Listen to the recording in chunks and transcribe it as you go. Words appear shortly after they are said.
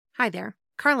Hi there,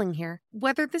 Carling here.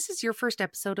 Whether this is your first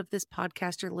episode of this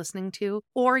podcast you're listening to,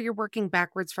 or you're working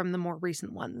backwards from the more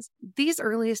recent ones, these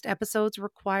earliest episodes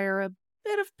require a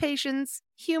bit of patience,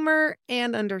 humor,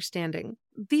 and understanding.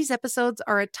 These episodes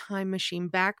are a time machine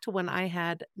back to when I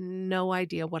had no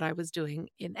idea what I was doing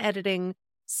in editing,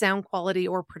 sound quality,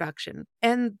 or production.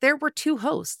 And there were two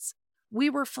hosts. We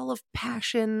were full of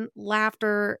passion,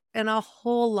 laughter, and a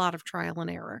whole lot of trial and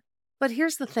error. But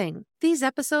here's the thing. These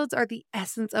episodes are the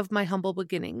essence of my humble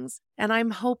beginnings, and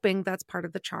I'm hoping that's part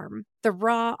of the charm. The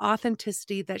raw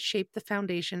authenticity that shaped the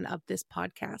foundation of this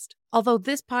podcast. Although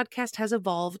this podcast has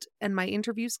evolved and my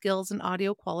interview skills and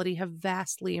audio quality have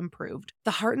vastly improved, the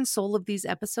heart and soul of these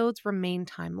episodes remain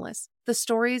timeless. The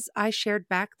stories I shared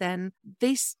back then,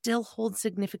 they still hold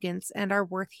significance and are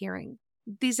worth hearing.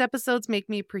 These episodes make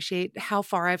me appreciate how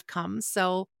far I've come,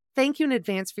 so thank you in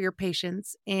advance for your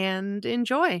patience, and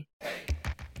enjoy.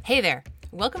 Hey there.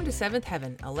 Welcome to Seventh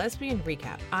Heaven, a lesbian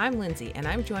recap. I'm Lindsay, and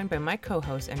I'm joined by my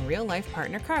co-host and real-life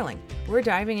partner, Carling. We're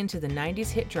diving into the 90s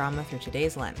hit drama through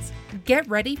today's lens. Get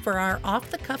ready for our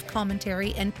off-the-cuff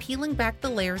commentary and peeling back the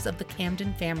layers of the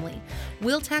Camden family.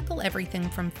 We'll tackle everything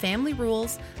from family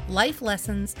rules, life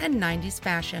lessons, and 90s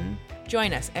fashion.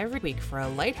 Join us every week for a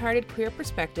lighthearted queer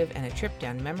perspective and a trip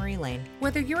down memory lane.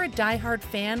 Whether you're a diehard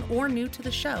fan or new to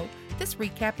the show, this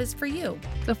recap is for you.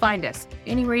 So find us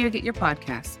anywhere you get your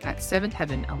podcasts at Seventh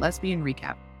Heaven, a lesbian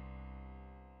recap.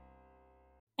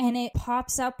 And it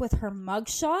pops up with her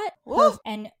mugshot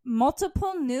and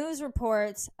multiple news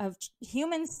reports of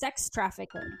human sex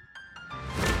trafficking.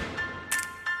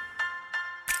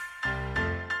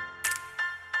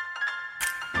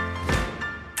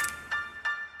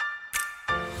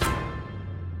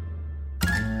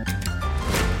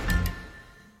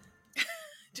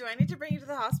 Do I need to bring you to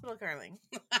the hospital, Carling?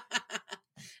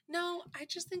 No, I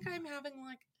just think I'm having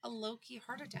like a low-key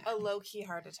heart attack. A low-key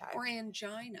heart attack. Or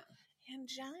angina.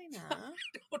 Angina?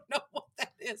 I don't know what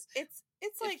that is. It's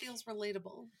like... It feels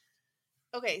relatable.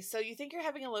 Okay, so you think you're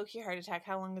having a low-key heart attack.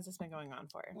 How long has this been going on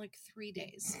for? Like 3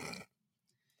 days.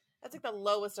 That's like the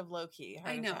lowest of low-key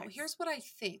heart attacks. I know. Here's what I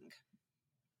think.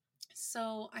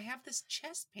 So I have this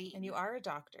chest pain. And you are a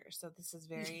doctor, so this is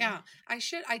very... Yeah,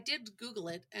 I did Google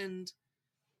it, and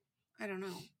I don't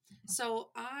know. So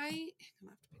I'm going to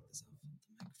have to pick this off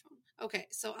the microphone. Okay,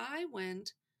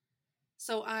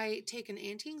 so I take an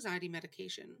anti-anxiety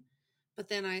medication, but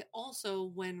then I also,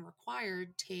 when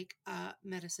required, take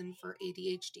medicine for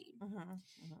ADHD.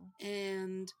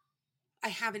 And I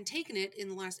haven't taken it in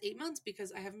the last 8 months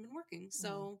because I haven't been working.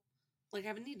 So, I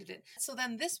haven't needed it. So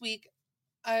then this week,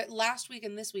 last week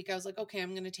and this week, I was like, okay,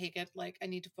 I'm going to take it. Like, I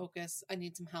need to focus. I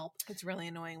need some help. It's really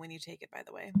annoying when you take it, by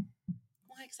the way.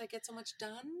 Why? Because I get so much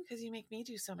done? Because you make me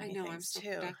do so many things, I'm so too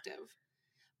productive.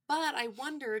 But I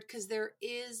wondered, because there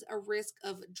is a risk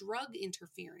of drug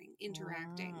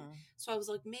interacting. So I was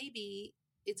like, maybe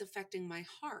it's affecting my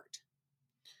heart.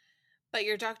 But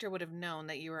your doctor would have known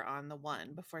that you were on the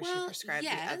one before she prescribed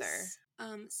the other.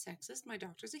 Sexist. My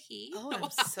doctor's a he. Oh, I'm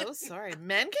so sorry.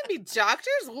 Men can be doctors?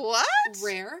 What?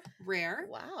 Rare.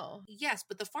 Wow. Yes,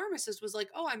 but the pharmacist was like,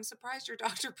 oh, I'm surprised your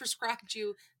doctor prescribed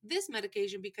you this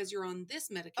medication because you're on this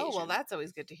medication. Oh, well, that's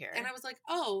always good to hear. And I was like,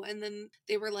 oh, and then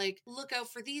they were like, look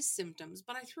out for these symptoms.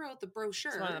 But I threw out the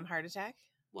brochure. Is one of them heart attack?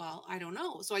 Well, I don't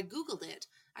know. So I Googled it.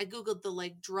 I Googled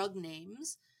the drug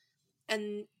names.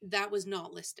 And that was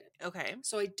not listed. Okay.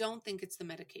 So I don't think it's the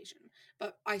medication.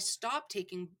 But I stopped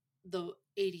taking the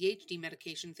ADHD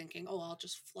medication thinking, oh, I'll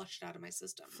just flush it out of my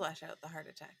system. Flush out the heart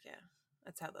attack, yeah.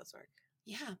 That's how those work.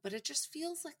 Yeah, but it just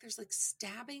feels like there's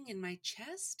stabbing in my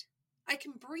chest. I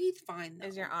can breathe fine, though.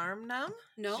 Is your arm numb?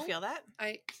 No. Did you feel that? Do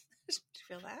you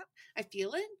feel that? I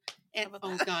feel it. And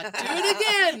oh, that? God, do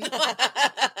it again.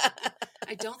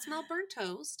 I don't smell burnt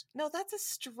toast. No, that's a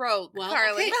stroke, well,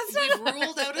 Carly. Okay, we've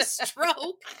ruled out a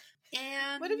stroke.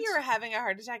 And what if you were having a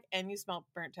heart attack and you smelled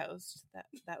burnt toast?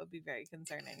 That would be very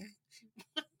concerning.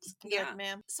 Yeah, like,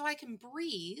 ma'am. So I can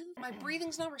breathe. My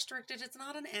breathing's not restricted. It's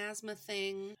not an asthma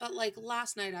thing. But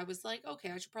last night I was like,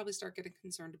 okay, I should probably start getting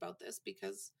concerned about this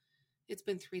because it's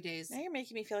been 3 days. Now you're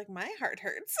making me feel like my heart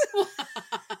hurts.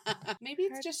 Maybe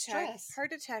it's just stress.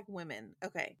 Heart attack women.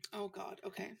 Okay. Oh, God.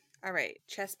 Okay. All right.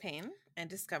 Chest pain and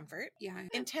discomfort. Yeah.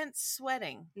 Intense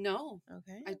sweating. No.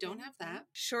 Okay. I don't have that.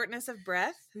 Shortness of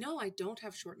breath. No, I don't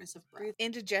have shortness of breath.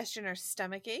 Indigestion or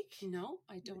stomach ache. No,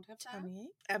 I don't have that. Tummy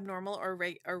ache. Abnormal or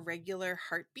regular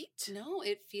heartbeat. No,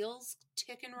 it feels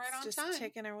ticking right on just time.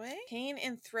 Ticking away. Pain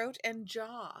in throat and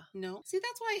jaw. No. See,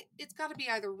 that's why it's got to be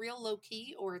either real low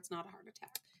key or it's not a heart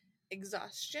attack.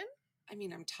 Exhaustion. I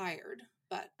mean, I'm tired,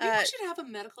 but maybe we should have a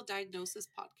medical diagnosis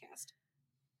podcast.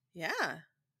 Yeah.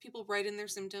 people write in their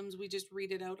symptoms. We just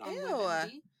read it out on Ew.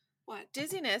 WebMD. What?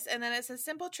 Dizziness, and then it's a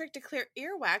simple trick to clear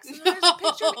earwax, and then there's a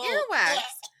picture of earwax.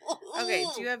 Okay,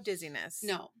 do you have dizziness?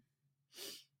 No.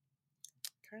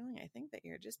 Carling, I think that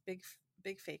you're just big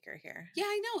faker here. Yeah,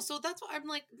 I know. So that's why I'm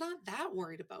like not that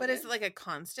worried about it. But is it like a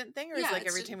constant thing, or is it like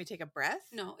every time you take a breath?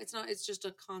 No, it's not. It's just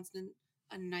a constant,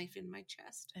 a knife in my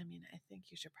chest. I mean, I think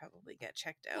you should probably get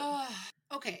checked out.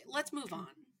 Okay, let's move on.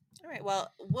 All right.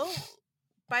 Well,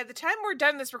 by the time we're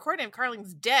done this recording, if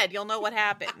Carling's dead, you'll know what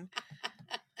happened.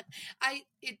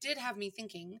 It did have me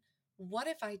thinking, what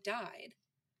if I died?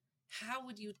 How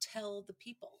would you tell the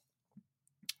people?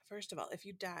 First of all, if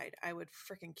you died, I would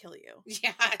freaking kill you.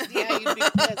 Yeah, you'd be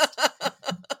pissed.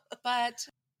 But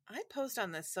I post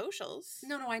on the socials.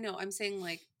 No, I know. I'm saying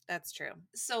like that's true.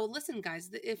 So listen, guys,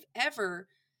 if ever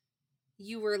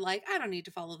you were like, I don't need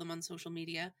to follow them on social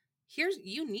media,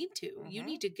 you need to. Mm-hmm. You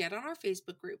need to get on our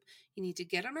Facebook group. You need to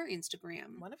get on our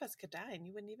Instagram. One of us could die and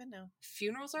you wouldn't even know.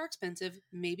 Funerals are expensive.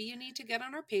 Maybe you need to get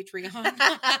on our Patreon.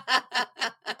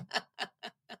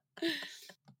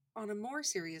 On a more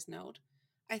serious note,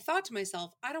 I thought to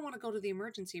myself, I don't want to go to the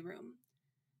emergency room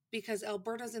because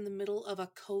Alberta's in the middle of a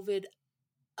COVID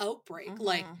outbreak. Mm-hmm.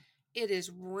 Like, it is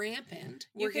rampant.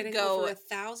 We're getting over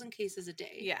 1,000 cases a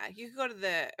day. Yeah, you could go to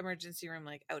the emergency room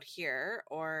like out here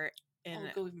or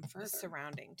go even further.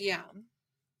 Surrounding town. Yeah.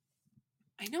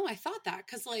 I know, I thought that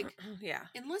because like yeah.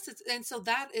 Unless it's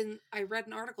I read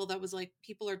an article that was like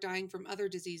people are dying from other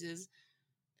diseases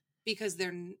because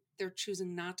they're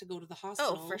choosing not to go to the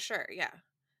hospital. Oh, for sure, yeah.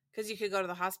 Because you could go to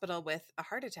the hospital with a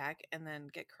heart attack and then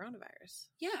get coronavirus.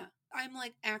 Yeah. I'm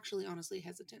like actually honestly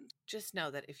hesitant. Just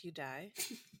know that if you die,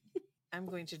 I'm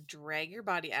going to drag your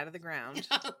body out of the ground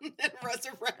and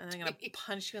resurrect and I'm going to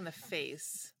punch you in the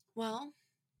face. Well,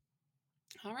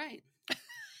 all right.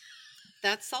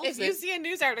 That solves it. If you see a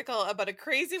news article about a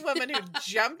crazy woman who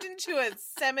jumped into a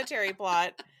cemetery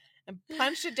plot and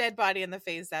punched a dead body in the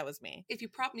face, that was me. If you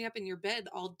prop me up in your bed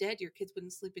all dead, your kids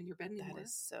wouldn't sleep in your bed anymore. That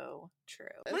is so true.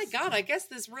 My God, I guess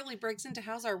this really breaks into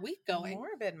how's our week going.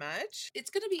 Morbid much. It's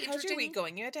going to be interesting. How's your week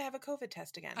going? You had to have a COVID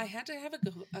test again. I had to have a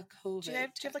COVID do you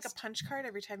have like a punch card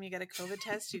every time you get a COVID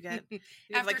test? You get you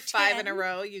have like 5 in a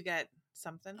row, you get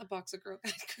something. A box of Girl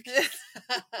Guide cookies.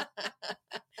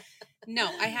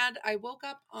 No, I woke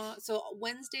up so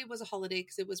Wednesday was a holiday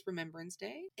because it was Remembrance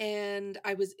Day, and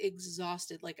I was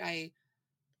exhausted. Like I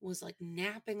was like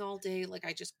napping all day, like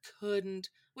I just couldn't,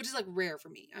 which is like rare for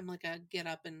me. I'm like a get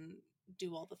up and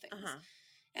do all the things.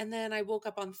 And then I woke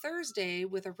up on Thursday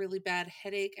with a really bad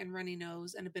headache and runny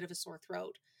nose and a bit of a sore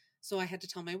throat. So I had to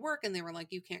tell my work, and they were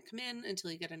like, you can't come in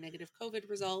until you get a negative COVID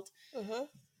result.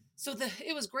 So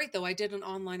it was great though. I did an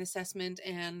online assessment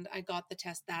and I got the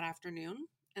test that afternoon.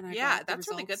 And that's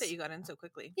really good that you got in so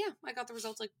quickly. Yeah, I got the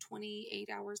results like 28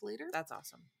 hours later. That's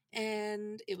awesome.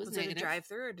 And it was negative. It a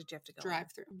drive-through, or did you have to go?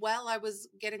 Drive-through. While I was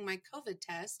getting my COVID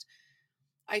test,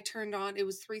 I turned on. It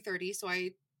was 3:30, so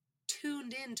I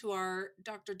tuned into our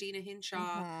Dr. Dina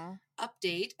Hinshaw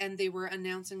update, and they were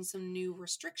announcing some new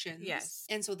restrictions. Yes,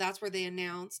 and so that's where they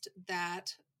announced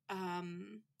that.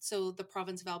 So the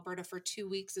province of Alberta for 2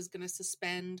 weeks is going to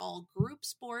suspend all group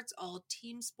sports, all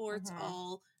team sports,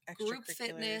 all group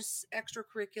fitness,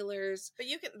 extracurriculars. But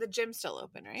the gym's still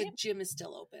open, right? The gym is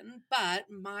still open. But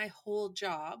my whole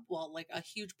job, well, like a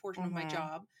huge portion of my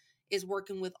job is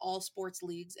working with all sports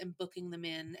leagues and booking them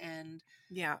in. And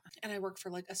I work for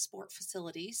like a sport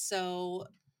facility. So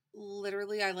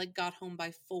literally I like got home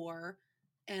by 4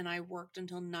 and I worked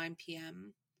until 9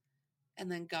 p.m. and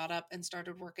then got up and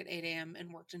started work at 8 a.m.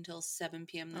 and worked until 7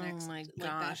 p.m. the next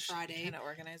that Friday. Kind of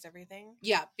organize everything.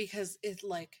 Yeah, because it's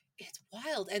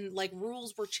wild. And like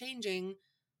rules were changing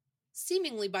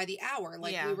seemingly by the hour.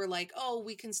 Like we were like, oh,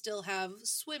 we can still have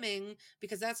swimming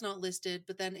because that's not listed.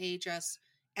 But then AHS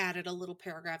added a little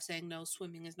paragraph saying, no,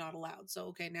 swimming is not allowed. So,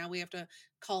 okay, now we have to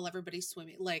call everybody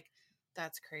swimming. Like,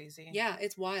 that's crazy. Yeah,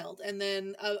 it's wild. And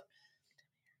then, do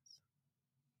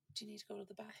you need to go to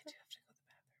the bathroom? I do have to go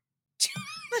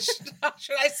to the bathroom.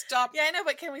 Should I stop? Yeah, I know,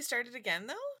 but can we start it again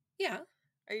though? Yeah.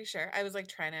 Are you sure? I was like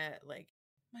trying to like.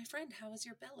 My friend, how is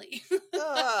your belly?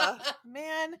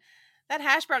 Man, that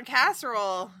hash brown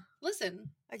casserole.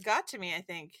 Listen, it got to me, I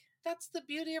think. That's the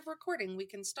beauty of recording. We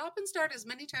can stop and start as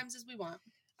many times as we want.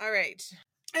 All right.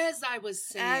 As I was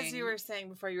saying. As you were saying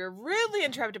before, you were rudely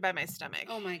interrupted by my stomach.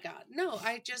 Oh my God. No,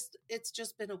 it's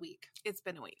just been a week. It's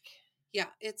been a week. Yeah,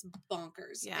 it's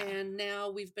bonkers. Yeah. And now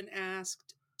we've been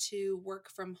asked to work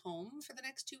from home for the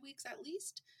next 2 weeks at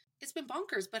least. It's been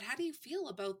bonkers, but how do you feel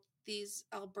about these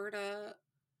Alberta,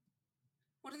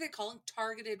 what are they calling?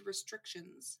 Targeted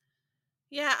restrictions?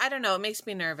 Yeah, I don't know. It makes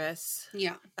me nervous.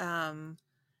 Yeah.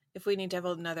 if we need to have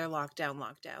another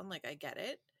lockdown, like I get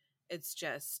it. It's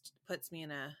just puts me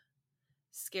in a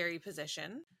scary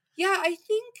position. Yeah, I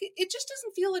think it just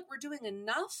doesn't feel like we're doing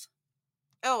enough.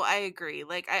 Oh, I agree.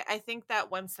 Like, I think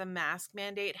that once the mask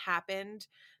mandate happened,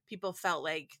 people felt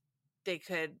like they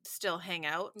could still hang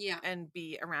out and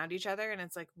be around each other. And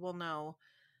it's like, well, no,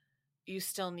 you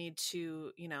still need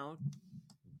to, you know,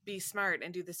 be smart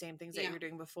and do the same things that you were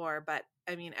doing before. But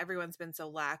I mean, everyone's been so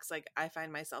lax. Like, I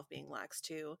find myself being lax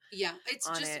too. Yeah, it's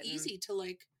just easy to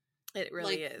like, it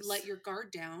really is. Let your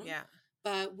guard down. Yeah.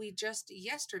 But we just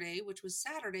yesterday, which was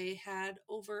Saturday, had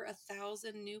over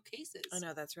 1,000 new cases. I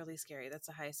know, that's really scary. That's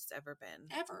the highest it's ever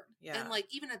been. Ever. Yeah. And like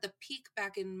even at the peak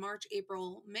back in March,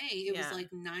 April, May, it was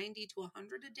like 90 to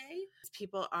 100 a day.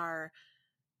 People are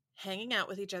hanging out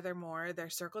with each other more. Their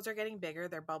circles are getting bigger.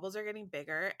 Their bubbles are getting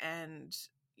bigger. And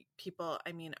people,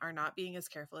 I mean, are not being as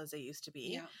careful as they used to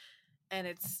be. Yeah. And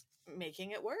it's making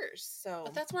it worse. So,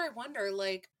 but that's where I wonder,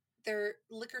 like, their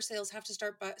liquor sales have to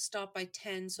stop by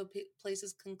 10 so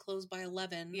places can close by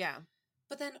 11. Yeah.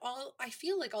 But then I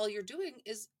feel like all you're doing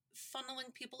is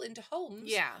funneling people into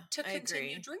homes to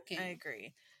continue drinking. I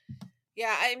agree.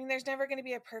 Yeah, I mean, there's never going to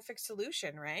be a perfect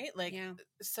solution, right? Like,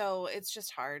 so it's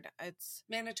just hard. It's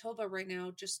Manitoba right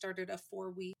now just started a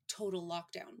 4-week total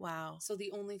lockdown. Wow. So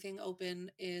the only thing open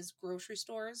is grocery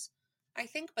stores, I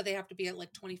think, but they have to be at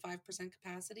like 25%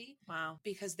 capacity. Wow.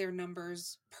 Because their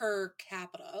numbers per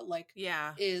capita, like,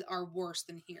 are worse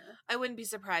than here. I wouldn't be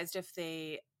surprised if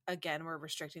they, again, were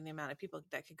restricting the amount of people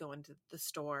that could go into the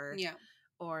store. Yeah.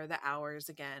 Or the hours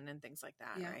again and things like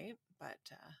that, right? But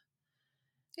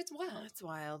it's wild. It's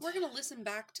wild. We're going to listen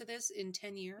back to this in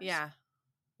 10 years. Yeah.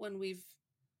 When we've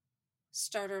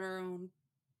started our own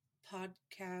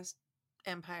podcast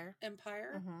empire and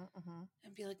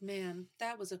be like, man,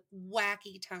 that was a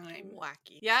wacky time.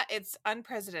 Wacky. Yeah, it's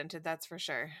unprecedented, that's for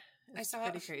sure. It's I saw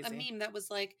crazy. a meme that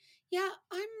was like, yeah,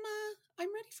 I'm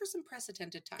ready for some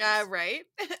precedented times. Right.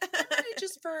 I'm ready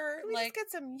just for like get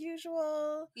some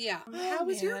usual. Yeah. How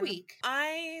was your week?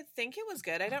 I think it was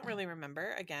good. I don't really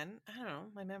remember. Again, I don't know.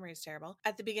 My memory is terrible.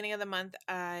 At the beginning of the month,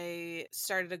 I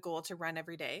started a goal to run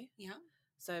every day. Yeah.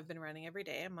 So I've been running every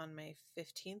day. I'm on my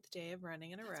 15th day of running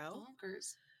in a row.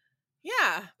 Bonkers.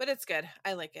 Yeah, but it's good.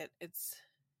 I like it.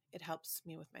 It helps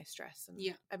me with my stress. And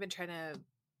I've been trying to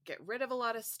get rid of a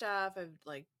lot of stuff. I've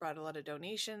like brought a lot of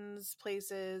donations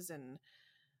places and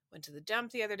went to the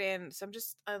dump the other day. And so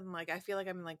I'm like, I feel like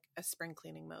I'm in like a spring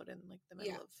cleaning mode in like the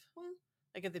middle of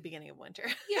like at the beginning of winter.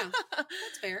 Yeah,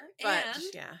 that's fair. But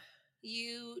and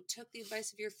you took the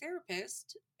advice of your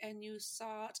therapist and you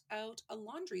sought out a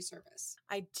laundry service.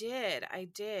 I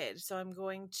did. So I'm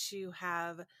going to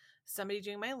have somebody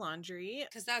doing my laundry.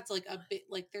 Because that's like a bit,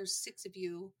 like there's 6 of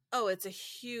you. Oh, it's a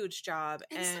huge job.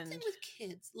 And something with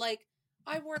kids. Like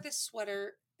I wore this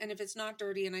sweater and if it's not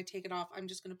dirty and I take it off, I'm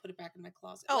just going to put it back in my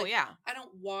closet. Oh, like, I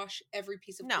don't wash every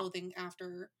piece of clothing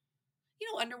after,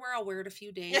 underwear. I'll wear it a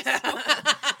few days.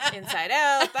 Inside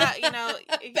out, but you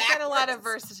get a lot of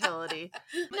versatility.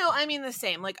 No, I mean the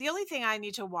same. Like the only thing I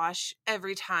need to wash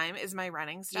every time is my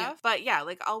running stuff. But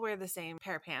like I'll wear the same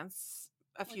pair of pants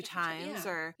a few times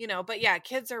or but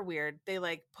kids are weird. They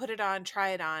like put it on,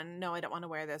 try it on. No, I don't want to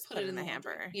wear this. Put it in the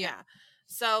hamper. Yeah.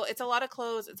 So it's a lot of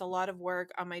clothes. It's a lot of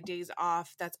work on my days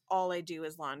off. That's all I do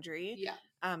is laundry. Yeah.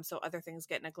 So other things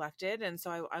get neglected. And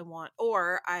so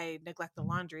I neglect the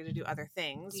laundry to do other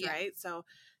things. Right. So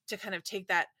to kind of take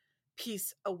that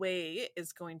piece away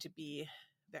is going to be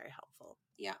very helpful.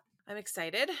 Yeah. I'm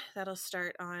excited. That'll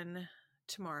start on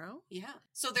tomorrow. Yeah.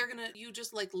 So you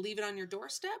just like leave it on your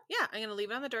doorstep? Yeah. I'm going to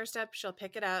leave it on the doorstep. She'll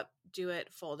pick it up, do it,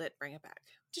 fold it, bring it back.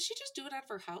 Does she just do it out of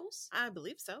her house? I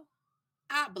believe so.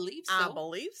 That's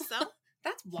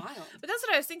wild. But that's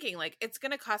what I was thinking. Like, it's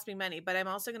going to cost me money, but I'm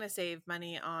also going to save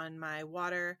money on my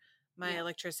water, my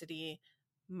electricity,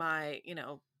 my,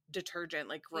 detergent,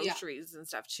 like groceries and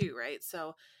stuff too. Right.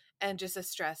 So, and just a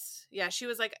stress. Yeah. She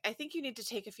was like, I think you need to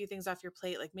take a few things off your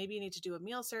plate. Like maybe you need to do a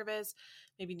meal service.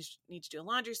 Maybe you need to do a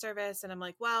laundry service. And I'm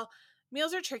like, well,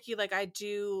 meals are tricky. Like I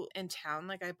do in town,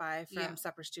 like I buy from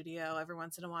Supper Studio every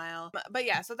once in a while. But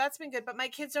so that's been good. But my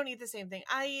kids don't eat the same thing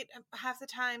I eat half the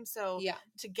time. So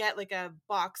to get like a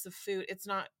box of food, it's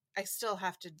not, I still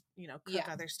have to, cook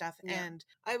other stuff. Yeah. And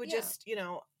I would just,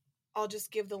 I'll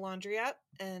just give the laundry up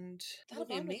and that'll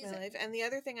be amazing. My life. And the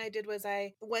other thing I did was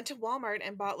I went to Walmart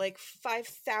and bought like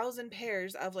 5,000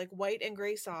 pairs of like white and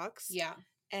gray socks. Yeah.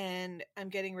 And I'm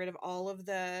getting rid of all of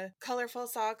the colorful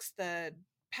socks, the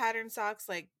pattern socks.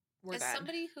 Like we're done. As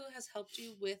somebody who has helped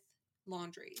you with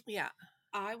laundry,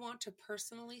 I want to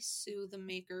personally sue the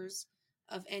makers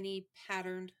of any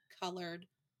patterned, colored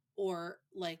or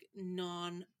like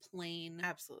non-plain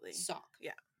Absolutely. sock.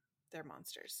 Yeah. They're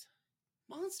monsters.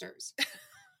 Monsters.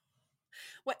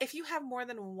 What if you have more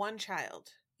than one child?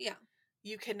 Yeah.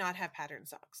 You cannot have pattern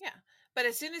socks. Yeah. But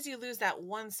as soon as you lose that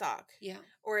one sock, Yeah.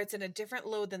 or it's in a different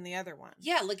load than the other one.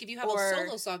 Yeah, like if you have Or- a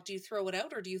solo sock, do you throw it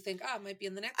out or do you think, it might be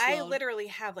in the next I load? literally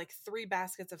have like 3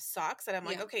 baskets of socks that I'm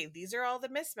like, Yeah. okay, these are all the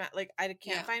mismatch. Like I can't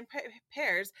Yeah. find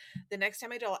pairs. The next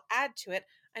time I do, I'll add to it.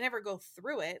 I never go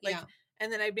through it. Like, Yeah.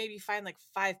 and then I maybe find like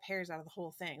 5 pairs out of the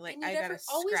whole thing. Like And you I gotta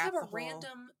always scrap have the a whole.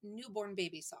 random newborn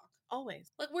baby sock.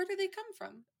 Always. Like, where do they come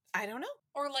from? I don't know.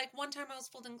 Or like one time I was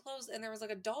folding clothes and there was like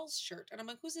a doll's shirt and I'm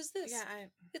like, whose is this? Yeah,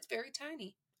 It's very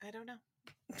tiny. I don't know.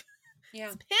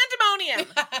 Yeah.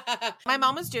 Pandemonium. My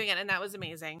mom was doing it and that was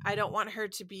amazing. I don't want her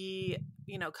to be,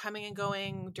 coming and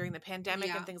going during the pandemic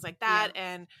Yeah. and things like that.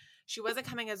 And she wasn't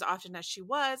coming as often as she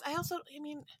was.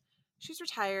 She's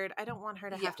retired. I don't want her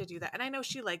to Yeah. have to do that. And I know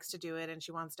she likes to do it and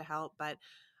she wants to help, but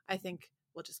I think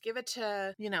we'll just give it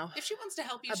to, If she wants to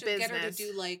help, you a should get her to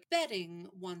business. do like bedding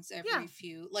once every Yeah.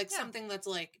 few, like Yeah. something that's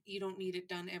like you don't need it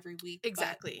done every week. but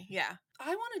exactly. Yeah.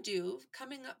 I want to do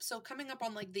coming up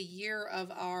on like the year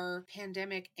of our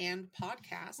pandemic and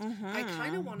podcast. I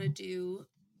kind of want to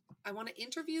I want to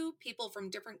interview people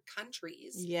from different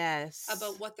countries Yes.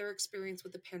 about what their experience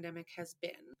with the pandemic has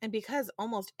been. And because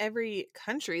almost every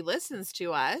country listens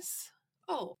to us.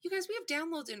 Oh, you guys, we have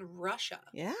downloads in Russia.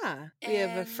 Yeah.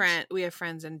 And- We have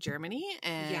friends in Germany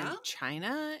and Yeah.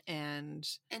 China and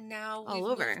And now All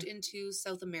we've over. moved into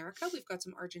South America. We've got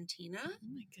some Argentina. oh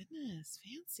my goodness,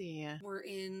 fancy. We're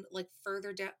in like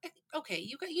further down. Okay,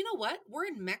 you know what? We're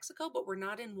in Mexico, but we're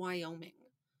not in Wyoming.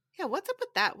 Yeah, what's up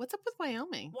with that? What's up with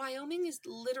Wyoming? Wyoming is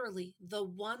literally the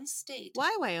one state.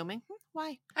 Why Wyoming?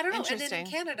 Why? I don't know. And then in Interesting.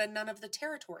 Canada, none of the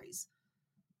territories.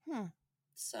 Hmm.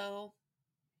 So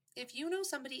if you know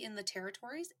somebody in the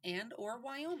territories and or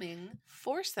Wyoming,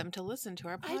 Force them to listen to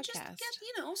our podcast. I just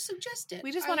get, suggest it.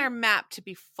 We just want our map to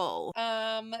be full.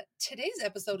 Today's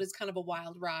episode is kind of a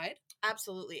wild ride.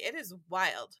 Absolutely. It is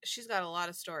wild. She's got a lot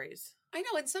of stories. I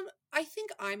know, and I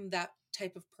think I'm that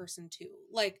type of person too.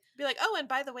 Like, Be like, oh, and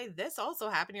by the way, this also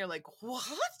happened. You're like, what?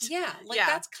 yeah, like Yeah.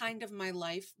 that's kind of my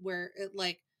life where it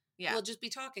like Yeah. we'll just be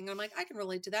talking. I'm like, I can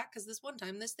relate to that because this one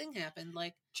time this thing happened.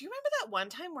 Like, Do you remember that one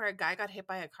time where a guy got hit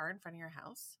by a car in front of your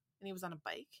house and he was on a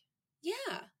bike?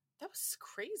 yeah, That was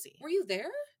crazy. were you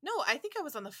there? No, I think I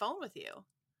was on the phone with you.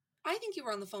 I think you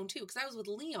were on the phone too because I was with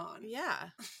Leon. Yeah.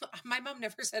 My mom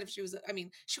never said if she was. I mean,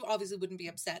 she obviously wouldn't be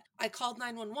upset. I called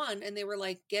 911 and they were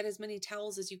like, "Get as many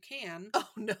towels as you can." Oh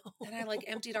no. And I like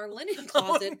emptied our linen Oh,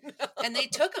 closet, no. and they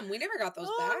took them. We never got those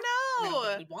back. Oh No,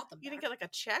 no. we'd want them. You didn't back. get like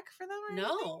a check for them or anything?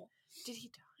 No, Did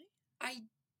he die?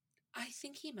 I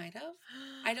think he might have.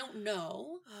 I don't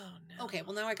know. Oh no. Okay,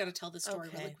 well now I got to tell this story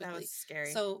really Okay, quickly. that was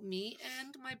scary. So me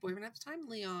and my boyfriend at the time,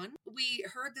 Leon, we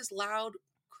heard this loud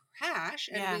crash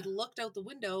and Yeah. we looked out the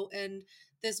window and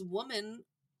this woman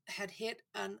had hit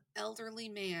an elderly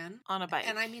man. on a bike.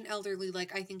 And I mean elderly,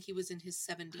 like I think he was in his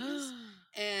 70s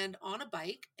and on a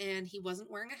bike and he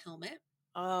wasn't wearing a helmet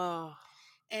oh.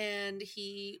 and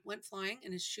he went flying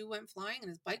and his shoe went flying and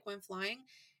his bike went flying.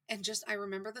 And just, I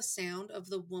remember the sound of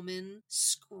the woman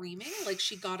screaming, like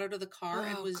she got out of the car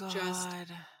and Oh, was just God.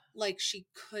 like she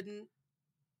couldn't.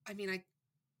 I mean,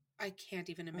 I can't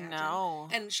even imagine. No.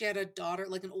 And she had a daughter,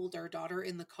 like an older daughter,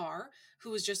 in the car who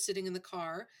was just sitting in the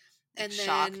car, and then,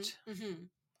 Shocked.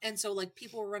 and so like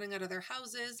people were running out of their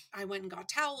houses. I went and got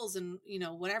towels and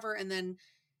whatever, and then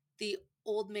the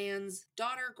old man's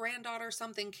daughter, granddaughter,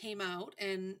 something came out,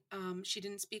 and she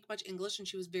didn't speak much English, and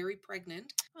she was very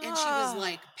pregnant. And she was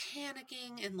like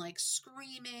panicking and like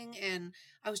screaming. And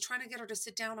I was trying to get her to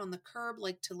sit down on the curb,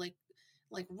 like to like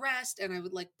rest. And I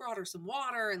would like brought her some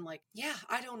water and like, yeah,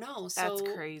 I don't know. So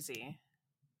That's crazy.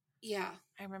 yeah.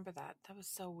 I remember that. That was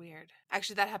so weird.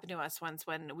 Actually, that happened to us once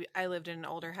when I lived in an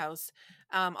older house.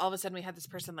 All of a sudden, we had this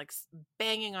person like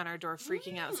banging on our door,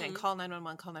 freaking out, saying, "Call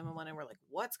 911, call 911." And we're like,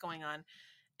 "What's going on?"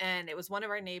 And it was one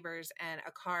of our neighbors, and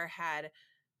a car had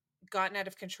gotten out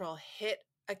of control, hit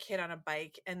a kid on a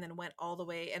bike, and then went all the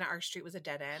way. And our street was a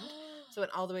dead end, so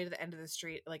went all the way to the end of the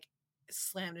street, like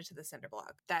slammed into the cinder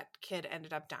block. That kid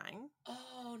ended up dying,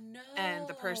 Oh no. and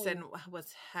the person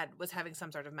was having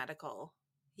some sort of medical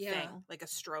thing, like a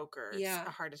stroke or Yeah. a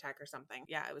heart attack or something.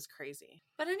 Yeah, it was crazy.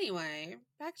 But anyway,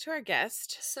 Back to our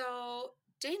guest. so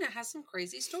Dana has some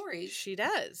crazy stories. She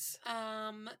does.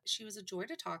 She was a joy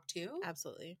to talk to.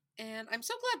 Absolutely. And I'm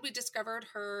so glad we discovered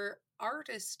her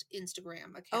artist Instagram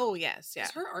account. Oh, yes. Yeah.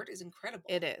 'Cause her art is incredible.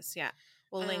 It is. Yeah.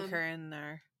 We'll link Um, her in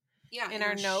there. Yeah, in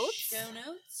our notes. show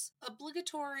notes.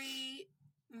 Obligatory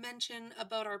mention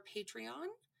about our Patreon.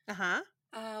 Uh-huh.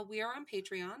 We are on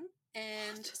Patreon.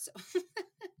 And so,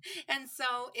 and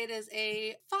so it is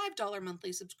a $5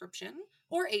 monthly subscription,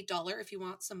 or $8 if you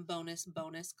want some bonus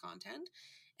content.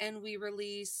 And we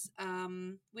release,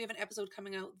 we have an episode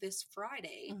coming out this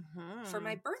Friday for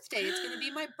my birthday. It's going to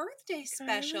be my birthday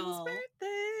special.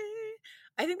 Birthday.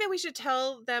 I think that we should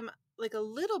tell them like a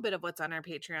little bit of what's on our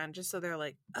Patreon, just so they're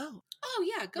like, oh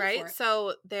yeah, go right. for it.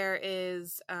 So there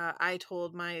is, I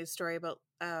told my story about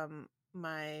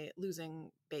my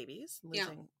losing babies,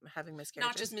 having miscarriages,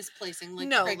 not just misplacing, like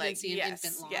no, pregnancy like, and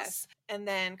infant loss. Yes, and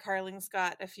then Carling's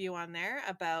got a few on there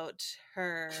about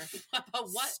her about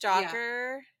what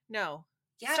stalker. No,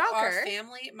 stalker. Our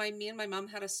family, me and my mom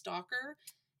had a stalker,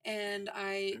 and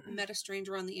I met a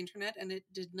stranger on the internet, and it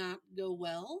did not go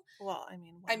well. Well, I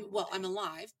mean, I'm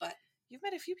alive, but you've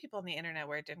met a few people on the internet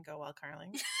where it didn't go well,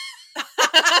 Carling.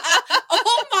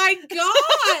 Oh my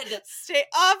God! Stay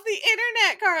off the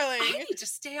internet, Carling. I need to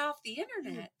stay off the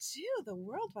internet. You do. The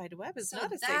World Wide Web is so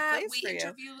not a safe place we for you.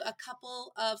 interview a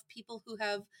couple of people who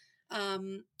have,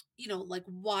 like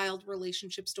wild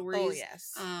relationship stories. Oh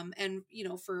yes. And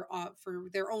for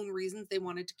their own reasons, they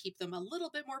wanted to keep them a little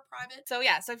bit more private. So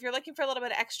yeah. So if you're looking for a little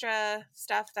bit of extra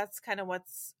stuff, that's kind of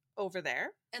what's over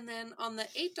there. And then on the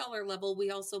 $8 level, we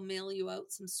also mail you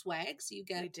out some swag. So you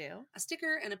get a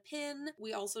sticker and a pin.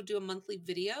 We also do a monthly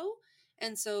video.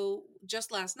 And so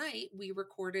just last night, we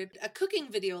recorded a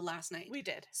cooking video last night. We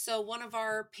did. So one of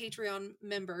our Patreon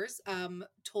members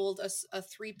told us a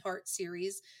 3-part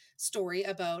series story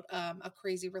about a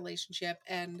crazy relationship.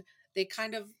 And they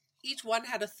kind of, each one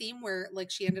had a theme where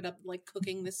like she ended up like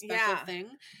cooking this special thing.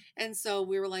 And so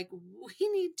we were like, we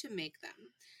need to make them.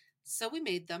 So we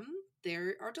made them. They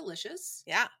are delicious.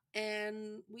 Yeah.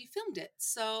 And we filmed it.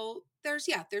 So there's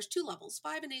 2 levels,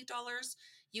 $5 and $8.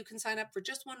 You can sign up for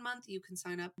just 1 month. You can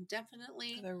sign up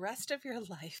indefinitely. For the rest of your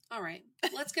life. All right.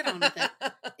 Let's get on with it.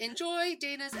 Enjoy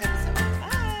Dana's episode.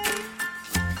 Bye.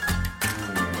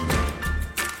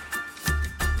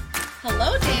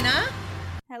 Hello, Dana.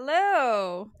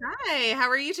 Hello. Hi. How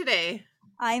are you today?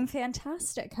 I'm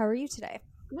fantastic. How are you today?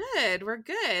 Good. We're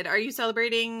good. Are you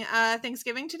celebrating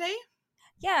Thanksgiving today?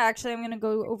 Yeah, actually, I'm going to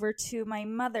go over to my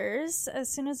mother's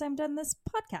as soon as I'm done this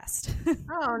podcast.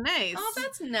 Oh, nice. Oh,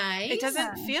 that's nice. It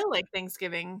doesn't feel like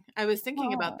Thanksgiving. I was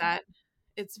thinking about that.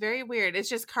 It's very weird. It's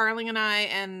just Carling and I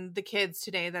and the kids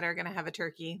today that are going to have a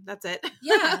turkey. That's it.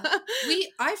 Yeah.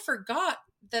 I forgot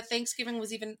that Thanksgiving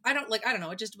was even, I don't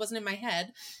know. It just wasn't in my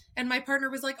head. And my partner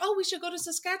was like, oh, we should go to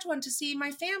Saskatchewan to see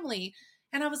my family.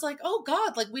 And I was like, oh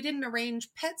God, like we didn't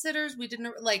arrange pet sitters. We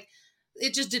didn't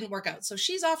it just didn't work out. So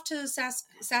she's off to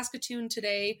Saskatoon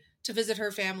today to visit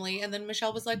her family. And then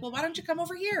Michelle was like, well, why don't you come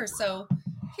over here? So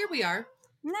here we are.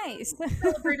 Nice.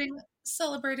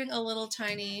 Celebrating a little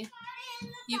tiny,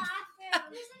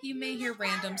 you may hear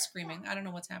random screaming. I don't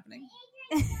know what's happening.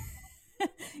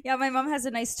 Yeah, my mom has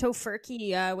a nice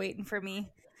tofurkey waiting for me.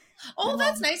 Oh,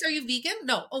 that's nice. Are you vegan?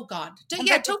 No. Oh God.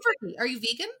 Tofurkey. Are you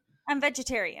vegan? I'm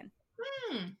vegetarian.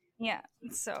 Yeah,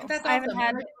 so that's I haven't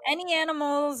awesome. had any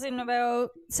animals in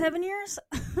about 7 years.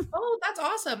 Oh, that's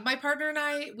awesome. My partner and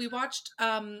I, we watched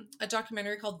a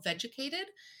documentary called Vegucated.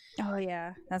 Oh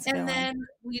yeah, that's a good and one. then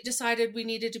we decided we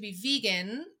needed to be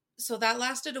vegan. So that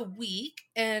lasted a week,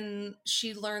 and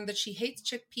she learned that she hates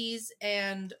chickpeas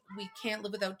and we can't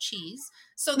live without cheese.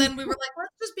 So then we were like,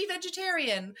 let's just be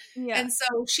vegetarian. Yeah. And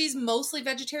so she's mostly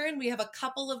vegetarian. We have a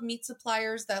couple of meat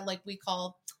suppliers that like we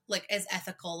call like as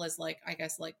ethical as like, I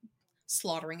guess like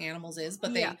slaughtering animals is,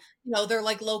 but they, they're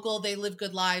like local, they live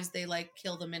good lives. They like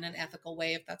kill them in an ethical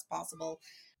way if that's possible.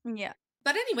 Yeah.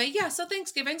 But anyway, so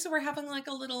Thanksgiving. So we're having like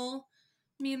a little,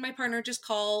 me and my partner just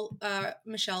call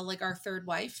Michelle like our third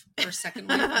wife or second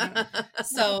wife.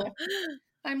 So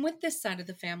I'm with this side of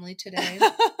the family today.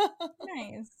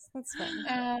 Nice. That's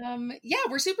fun. Yeah,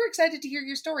 we're super excited to hear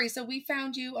your story. So we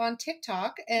found you on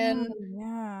TikTok and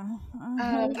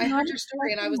I heard your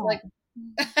story and I was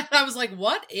like,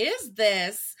 what is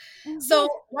this? So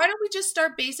why don't we just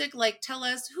start basic, like tell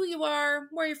us who you are,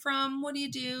 where you're from, what do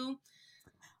you do?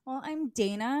 Well, I'm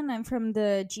Dana, and I'm from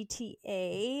the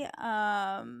GTA.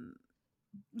 I'm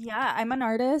an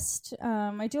artist.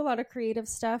 I do a lot of creative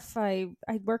stuff. I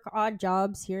work odd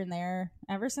jobs here and there.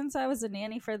 Ever since I was a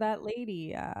nanny for that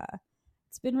lady,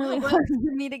 it's been really hard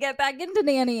for me to get back into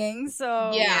nannying.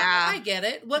 So yeah, I get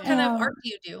it. What kind of art do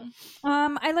you do?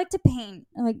 I like to paint,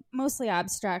 like mostly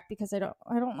abstract because I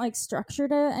don't like structure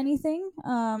to anything.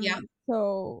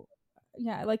 So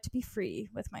yeah, I like to be free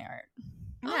with my art.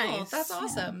 Nice. Oh, that's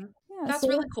awesome. Yeah, that's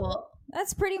really cool.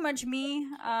 That's pretty much me.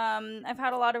 I've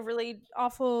had a lot of really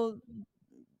awful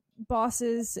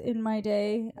bosses in my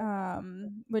day,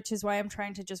 which is why I'm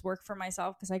trying to just work for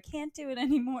myself because I can't do it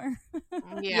anymore.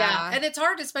 Yeah. And it's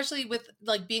hard, especially with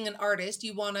like being an artist.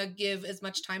 You want to give as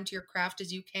much time to your craft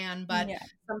as you can, but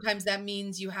sometimes that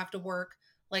means you have to work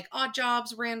like odd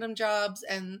jobs, random jobs,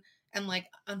 and like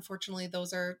unfortunately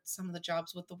those are some of the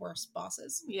jobs with the worst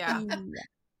bosses. Yeah.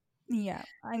 Yeah.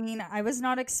 I mean, I was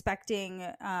not expecting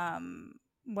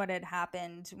what had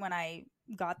happened when I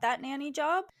got that nanny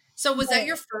job. So was that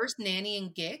your first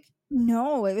nannying gig?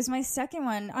 No, it was my second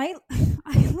one. I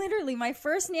literally, my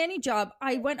first nanny job,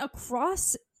 I went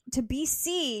across to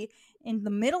BC in the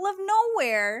middle of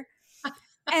nowhere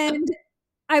and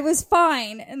I was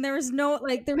fine. And there was no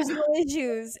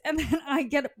issues. And then I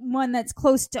get one that's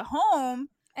close to home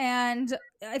and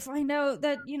I find out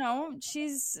that, you know,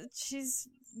 she's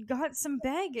got some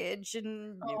baggage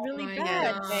and really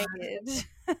bad baggage.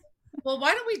 Well,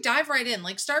 why don't we dive right in?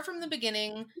 Like, start from the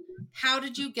beginning. How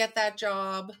did you get that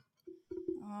job?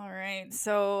 All right.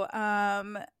 So,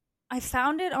 I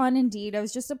found it on Indeed. I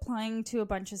was just applying to a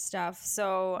bunch of stuff.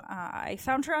 So, I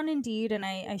found her on Indeed and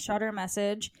I shot her a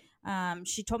message.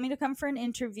 She told me to come for an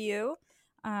interview.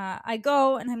 I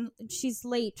go and she's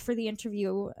late for the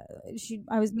interview.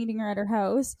 I was meeting her at her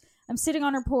house. I'm sitting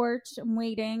on her porch. I'm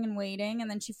waiting. And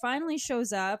then she finally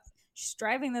shows up. She's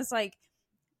driving this like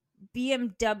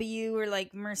BMW or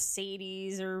like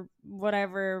Mercedes or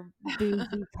whatever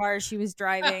bougie car she was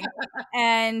driving.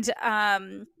 And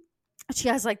she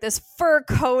has like this fur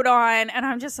coat on. And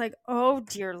I'm just like, oh,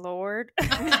 dear Lord.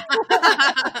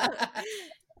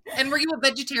 And were you a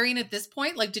vegetarian at this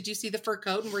point? Like, did you see the fur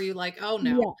coat and were you like, oh,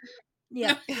 no?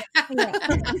 Yeah.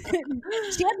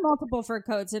 She had multiple fur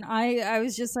coats. And I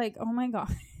was just like, oh, my God.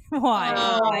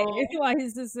 Why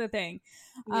is this a thing?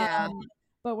 Yeah.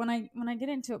 But when I get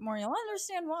into it more, you'll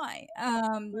understand why.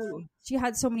 She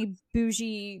had so many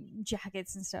bougie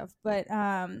jackets and stuff. But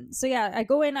so yeah, I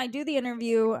go in, I do the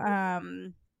interview.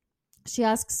 She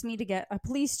asks me to get a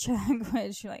police check,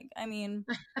 which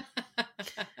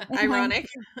ironic.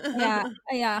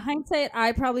 Yeah. Hindsight,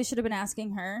 I probably should have been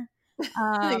asking her.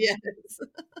 Yes.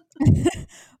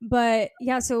 But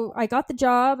yeah, so I got the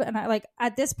job, and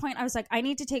at this point, I was like, I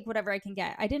need to take whatever I can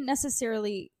get. I didn't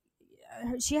necessarily.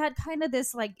 She had kind of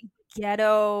this like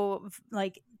ghetto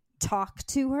like talk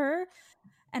to her,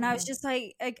 and I was just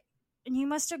like you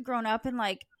must have grown up in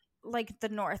like the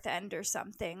North End or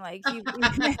something. Like you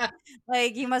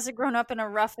like you must have grown up in a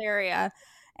rough area.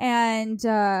 And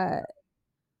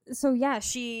so yeah,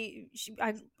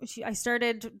 I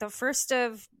started the 1st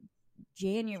of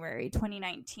January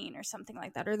 2019 or something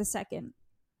like that, or the 2nd.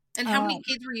 And how many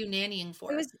kids were you nannying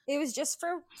for? It was just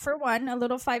for one, a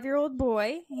little 5-year-old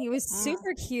boy. He was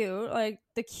super cute, like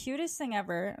the cutest thing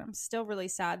ever. I'm still really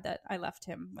sad that I left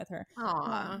him with her.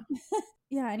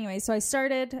 Yeah. Anyway, so I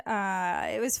started.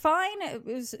 It was fine. It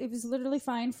was literally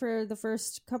fine for the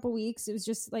first couple weeks. It was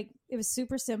just like it was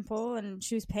super simple, and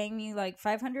she was paying me like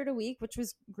 $500 a week, which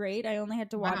was great. I only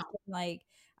had to watch them like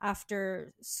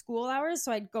after school hours,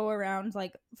 so I'd go around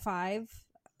like 5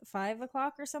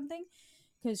 o'clock or something,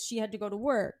 because she had to go to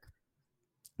work,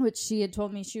 which she had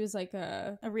told me she was like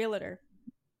a realtor.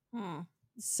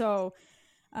 So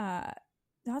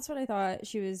that's what I thought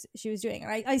she was doing.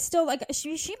 And I still like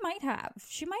she might have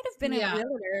been a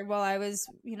realtor while I was,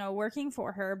 working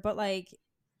for her, but like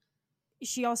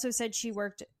she also said she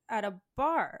worked at a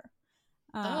bar.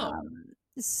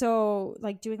 So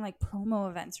like doing like promo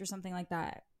events or something like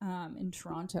that in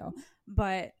Toronto.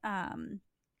 But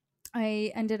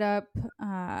I ended up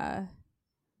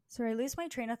sorry, I lose my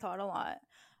train of thought a lot.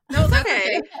 No, that's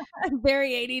okay. I'm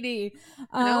very ADD.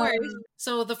 No worries.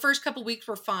 So the first couple weeks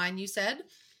were fine, you said?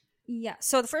 Yeah.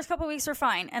 So the first couple weeks were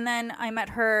fine. And then I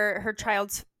met her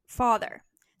child's father.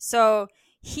 So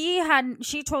she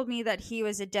told me that he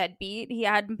was a deadbeat. He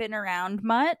hadn't been around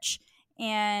much,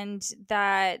 and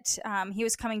that he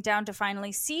was coming down to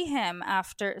finally see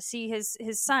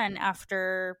his son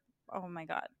after, oh my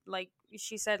God, like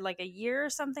she said, like a year or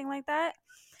something like that.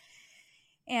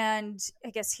 And I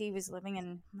guess he was living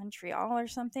in Montreal or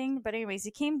something. But anyways,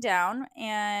 he came down,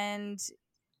 and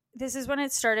this is when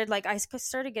it started. Like I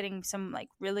started getting some like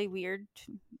really weird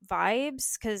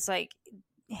vibes, because like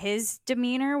his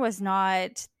demeanor was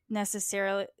not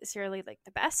necessarily like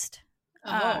the best.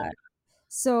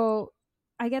 So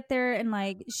I get there, and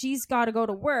like she's got to go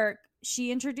to work.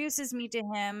 She introduces me to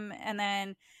him, and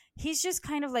then he's just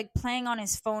kind of like playing on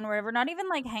his phone or whatever, not even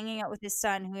like hanging out with his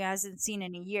son who he hasn't seen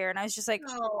in a year. And I was just like,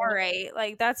 all right,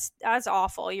 like that's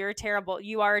awful. You're terrible.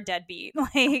 You are a deadbeat.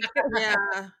 Like,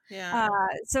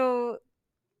 So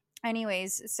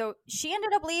anyways, so she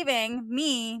ended up leaving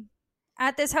me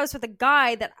at this house with a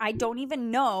guy that I don't even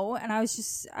know. And I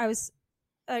was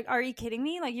like, are you kidding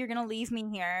me? Like, you're going to leave me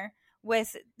here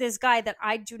with this guy that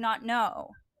I do not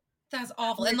know. That's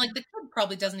awful. And like the kid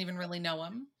probably doesn't even really know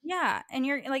him. Yeah. And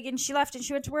you're like, and she left and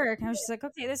she went to work and I was just like,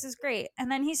 okay, this is great.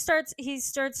 And then he starts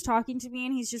talking to me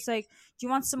and he's just like, do you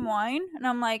want some wine? And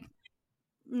I'm like,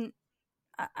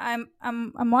 I'm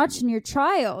watching your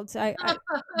child. Red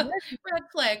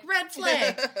flag.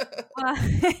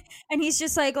 And he's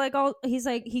just like,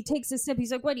 he takes a sip.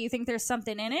 He's like, what, do you think there's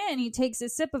something in it? And he takes a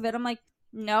sip of it. I'm like,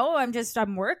 no,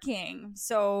 I'm working.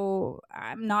 So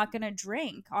I'm not going to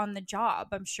drink on the job.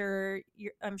 I'm sure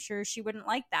she wouldn't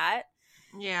like that.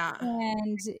 Yeah.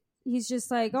 And he's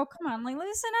just like, oh, come on, like,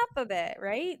 listen up a bit.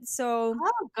 Right. So,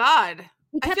 oh God,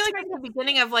 I feel like it's the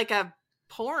beginning of like a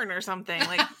porn or something.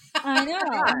 Like, I know.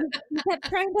 He kept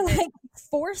trying to like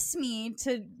force me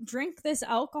to drink this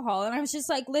alcohol. And I was just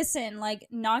like, listen, like,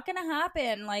 not going to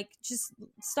happen. Like, just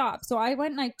stop. So I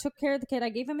went and I took care of the kid. I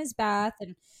gave him his bath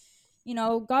and, you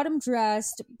know, got him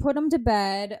dressed, put him to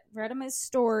bed, read him his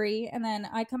story. And then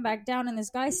I come back down and this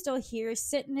guy's still here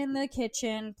sitting in the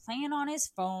kitchen playing on his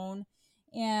phone.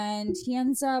 And he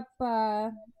ends up,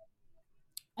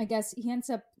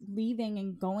 leaving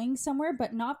and going somewhere,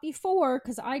 but not before,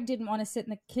 because I didn't want to sit in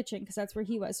the kitchen because that's where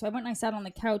he was. So I went and I sat on the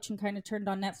couch and kind of turned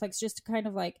on Netflix just to kind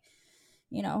of like,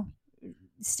 you know,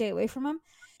 stay away from him.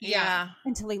 Yeah.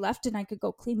 Until he left and I could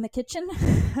go clean the kitchen.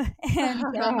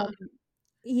 And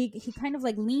he kind of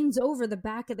like leans over the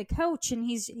back of the couch and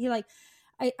he like,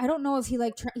 I don't know if he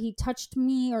like he touched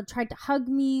me or tried to hug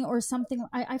me or something.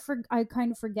 I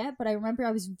kind of forget, but I remember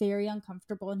I was very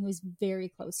uncomfortable and he was very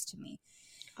close to me.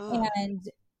 Oh. And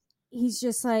he's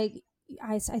just like,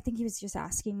 I think he was just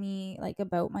asking me like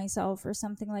about myself or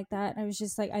something like that. And I was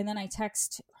just like, and then I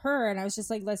text her and I was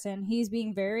just like, listen, he's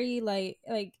being very like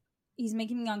he's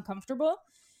making me uncomfortable.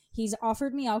 He's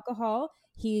offered me alcohol.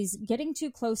 He's getting too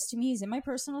close to me. He's in my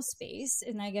personal space.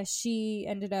 And I guess she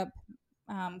ended up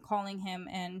calling him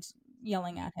and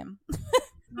yelling at him.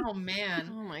 Oh man.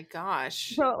 Oh my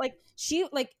gosh. So she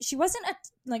wasn't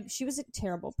she was a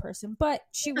terrible person, but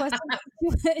she wasn't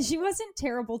she wasn't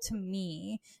terrible to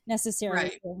me necessarily.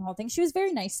 Right. For the whole thing. She was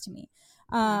very nice to me.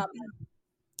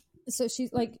 So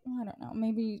she's like, I don't know,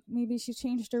 maybe she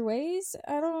changed her ways.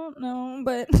 I don't know,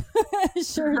 but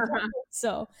sure.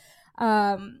 So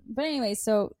but anyway,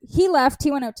 so he left,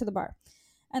 he went out to the bar.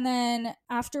 And then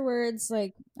afterwards,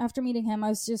 like after meeting him, I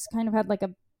was just kind of had like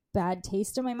a bad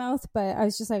taste in my mouth, but I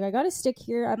was just like, I gotta stick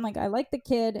here. I'm like, I like the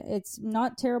kid. It's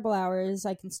not terrible hours.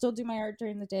 I can still do my art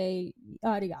during the day,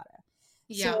 yada yada.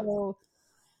 Yeah. So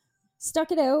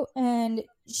stuck it out, and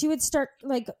she would start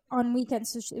like on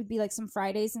weekends. So it would be like some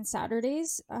Fridays and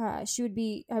Saturdays. I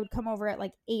would come over at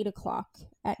like 8:00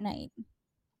 at night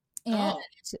and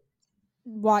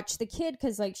watch the kid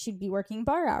because like she'd be working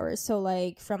bar hours. So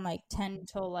like from like 10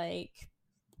 till like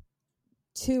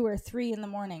 2 or 3 in the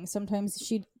morning. Sometimes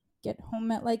she'd get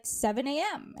home at like 7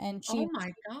 a.m. and she'd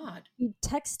be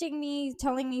texting me,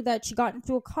 telling me that she got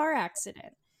into a car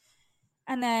accident.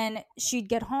 And then she'd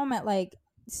get home at like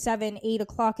 7, 8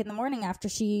 o'clock in the morning after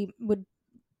she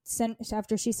sent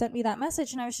me that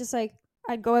message. And I was just like,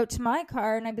 I'd go out to my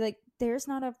car and I'd be like, there's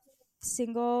not a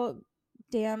single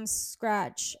damn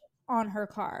scratch on her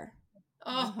car.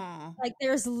 Like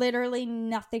there's literally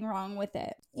nothing wrong with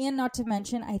it. And not to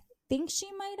mention, I think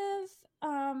she might have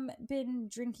been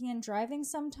drinking and driving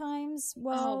sometimes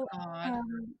while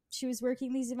she was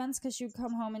working these events, because she would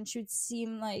come home and she would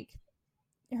seem like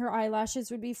her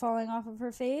eyelashes would be falling off of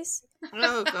her face.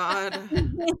 Oh God.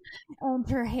 And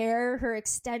her hair, her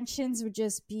extensions would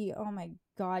just be, oh my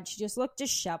God, she just looked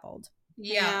disheveled.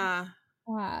 Yeah.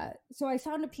 So I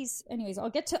found a piece. Anyways, I'll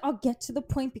get to the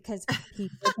point because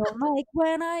people don't like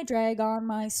when I drag on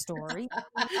my story.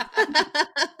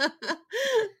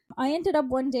 I ended up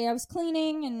one day, I was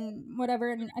cleaning and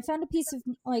whatever, and I found a piece of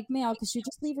like mail because she'd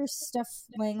just leave her stuff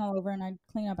laying all over, and I'd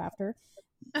clean up after,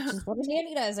 which is what a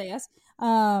nanny does, I guess.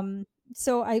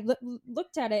 So I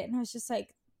looked at it and I was just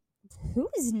like,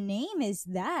 whose name is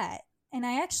that? And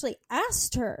I actually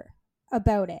asked her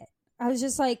about it. I was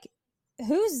just like,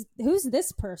 who's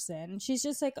this person? She's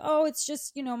just like, oh, it's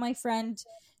just, my friend.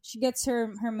 She gets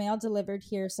her mail delivered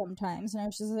here sometimes. And I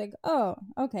was just like, oh,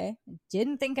 okay.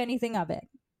 Didn't think anything of it.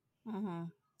 Mm-hmm.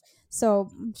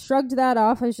 So shrugged that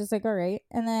off. I was just like, all right.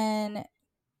 And then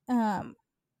I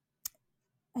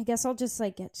guess I'll just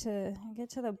like get to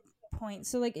the point.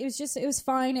 So like it was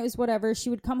fine. It was whatever. She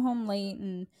would come home late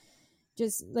and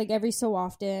just like every so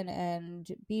often and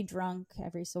be drunk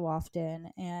every so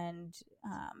often. And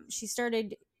she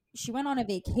went on a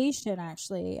vacation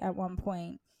actually at one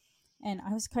point, and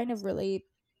I was kind of really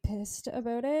pissed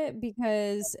about it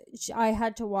because I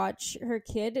had to watch her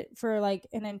kid for like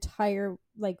an entire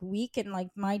like week, and like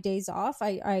my days off,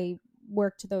 I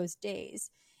worked those days.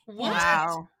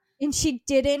 Wow. And she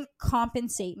didn't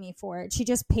compensate me for it. She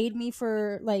just paid me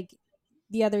for like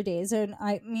the other days, and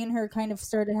me and her kind of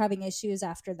started having issues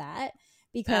after that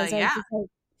because I was just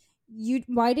like,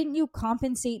 why didn't you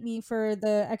compensate me for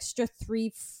the extra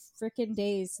 3 freaking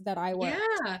days that I worked?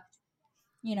 Yeah.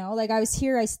 You know, like I was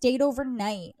here, I stayed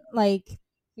overnight. Like,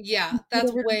 yeah,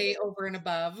 that's way over and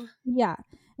above. Yeah.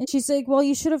 And she's like, well,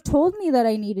 you should have told me that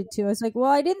I needed to. I was like, well,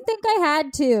 I didn't think I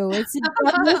had to. It's a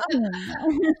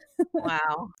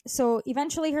Wow. So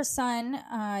eventually her son,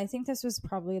 I think this was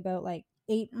probably about like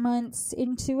 8 months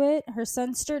into it, her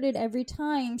son started every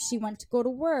time she went to go to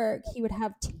work, he would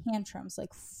have tantrums,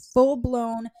 like full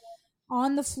blown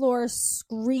on the floor,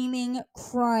 screaming,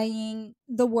 crying,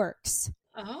 the works.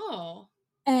 Oh.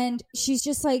 And she's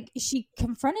just like, she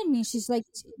confronted me. She's like,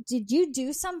 did you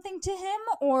do something to him?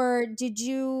 Or did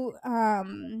you,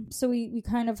 so we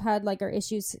kind of had like our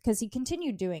issues because he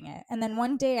continued doing it. And then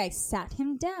one day I sat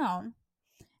him down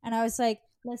and I was like,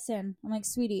 listen, I'm like,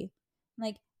 sweetie, I'm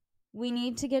like, we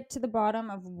need to get to the bottom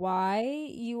of why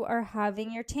you are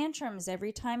having your tantrums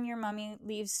every time your mommy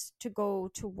leaves to go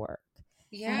to work.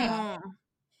 Yeah. And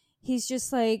he's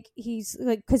just like, he's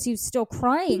like, because he was still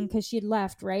crying because she had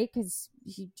left, right? Because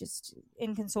he just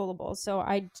inconsolable. So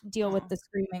I deal with the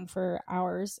screaming for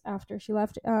hours after she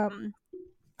left.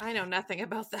 I know nothing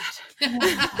about that.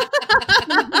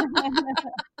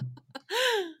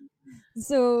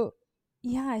 So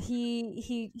yeah,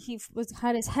 he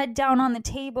had his head down on the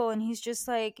table, and he's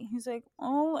like,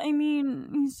 oh, I mean,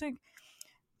 he's like,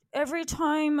 every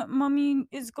time mommy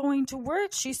is going to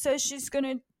work, she says she's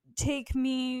gonna take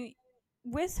me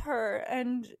with her,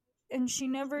 and she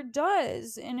never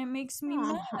does, and it makes me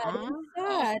mad and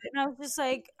sad. And I was just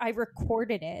like, I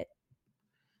recorded it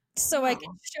so I can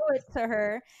show it to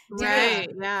her. Right.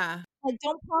 Yeah. Like,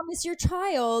 don't promise your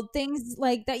child things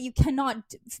like that you cannot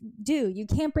do. You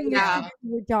can't bring your kids to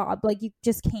your job. Like, you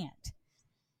just can't.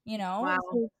 You know? Wow.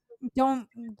 So don't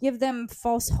give them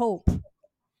false hope.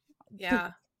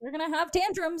 Yeah. They're gonna have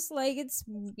tantrums. Like, it's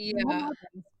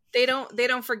They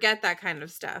don't forget that kind of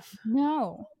stuff.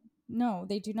 No,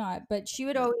 they do not. But she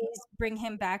would always bring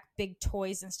him back big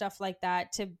toys and stuff like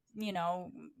that to, you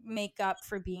know, make up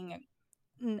for being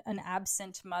an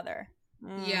absent mother.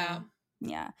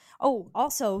 Yeah. Oh,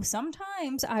 also,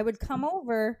 sometimes I would come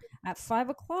over at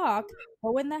 5:00,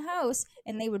 go in the house,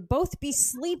 and they would both be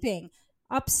sleeping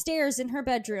upstairs in her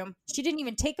bedroom. She didn't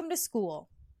even take them to school.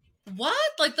 What?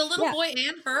 Like the little boy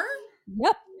and her?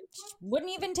 Yep.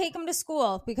 Wouldn't even take him to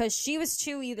school because she was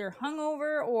too either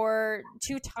hungover or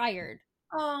too tired.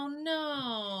 Oh,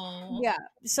 no. Yeah.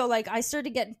 So, like, I started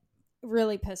to get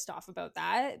really pissed off about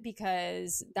that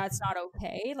because that's not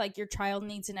okay. Like, your child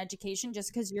needs an education.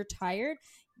 Just because you're tired,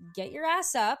 get your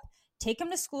ass up, take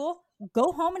him to school,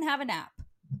 go home and have a nap.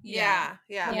 Yeah.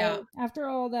 So after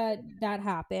all that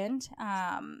happened,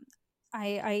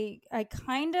 I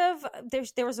kind of,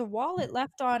 there was a wallet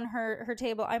left on her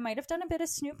table. I might have done a bit of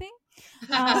snooping,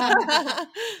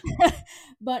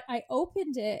 but I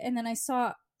opened it and then I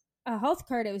saw a health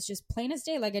card. It was just plain as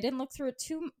day. Like, I didn't look through it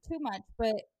too much,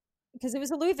 but because it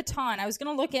was a Louis Vuitton, I was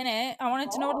gonna look in it. I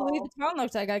wanted to know what a Louis Vuitton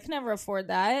looked like. I could never afford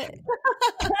that.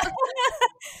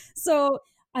 So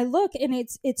I look and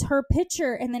it's her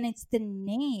picture, and then it's the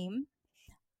name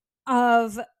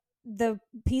of the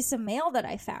piece of mail that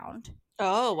I found.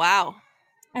 Oh, wow.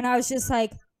 And I was just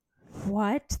like,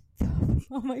 what?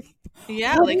 I'm like,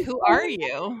 yeah, like, who are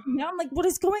you? Now I'm like, what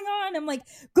is going on? I'm like,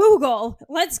 Google,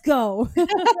 let's go.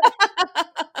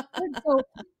 And so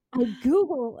I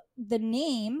Google the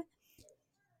name,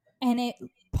 and it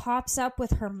pops up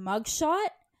with her mugshot,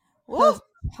 her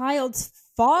child's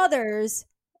father's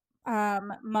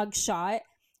mugshot,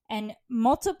 and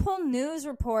multiple news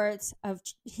reports of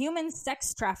human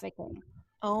sex trafficking.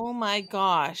 Oh my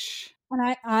gosh.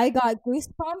 And I got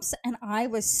goosebumps, and I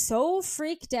was so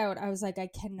freaked out. I was like, I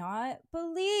cannot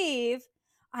believe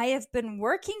I have been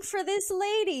working for this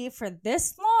lady for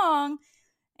this long,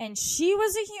 and she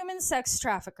was a human sex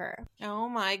trafficker. Oh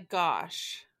my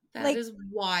gosh. That is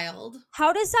wild.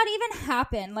 How does that even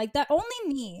happen? Like, that only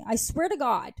me. I swear to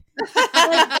God.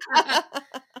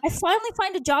 I finally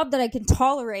find a job that I can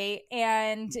tolerate,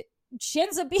 and she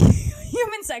ends up being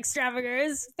human sex trafficker.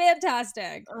 Is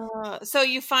fantastic. So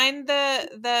you find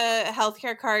the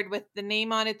healthcare card with the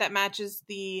name on it that matches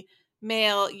the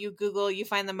mail. You Google, you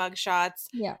find the mugshots.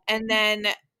 Yeah. And then,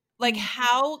 like,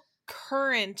 how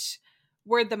current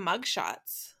were the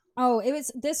mugshots? Oh,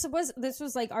 this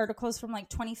was like articles from like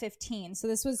 2015. So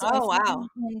this was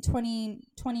in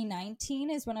 2019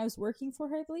 is when I was working for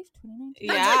her, I believe. 2019.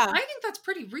 Yeah. I think that's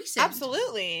pretty recent.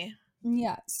 Absolutely.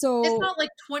 Yeah. So it's not like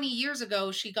 20 years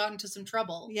ago she got into some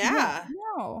trouble. Yeah.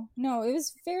 No, it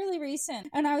was fairly recent.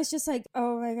 And I was just like,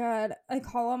 oh my God. I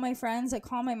call all my friends. I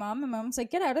call my mom. My mom's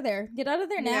like, get out of there. Get out of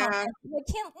there now. Yeah. I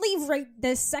can't leave right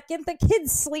this second. The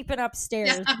kid's sleeping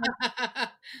upstairs.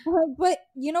 But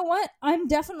you know what? I'm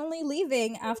definitely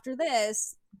leaving after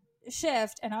this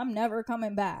shift and I'm never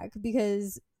coming back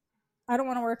because I don't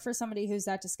want to work for somebody who's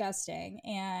that disgusting.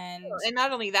 And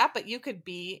not only that, but you could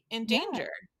be in danger.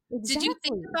 Exactly. Did you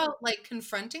think about like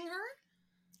confronting her?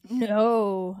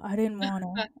 No, I didn't want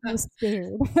to. I was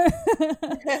scared.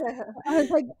 I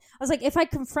was like, if I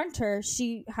confront her,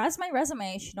 she has my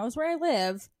resume. She knows where I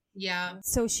live. Yeah.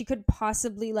 So she could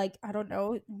possibly, like, I don't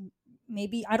know,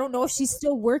 maybe, I don't know if she's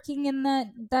still working in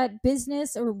that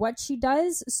business or what she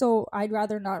does. So I'd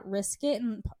rather not risk it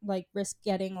and like risk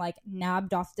getting like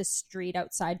nabbed off the street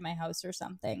outside my house or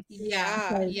something.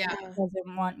 Yeah. She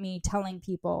doesn't want me telling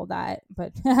people that,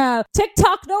 but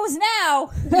TikTok knows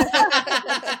now.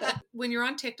 When you're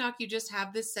on TikTok, you just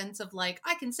have this sense of like,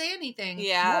 I can say anything.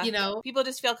 Yeah. You know, people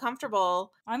just feel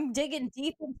comfortable. I'm digging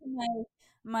deep into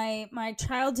my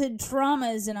childhood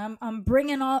traumas, and I'm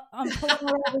pulling all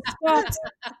the stops.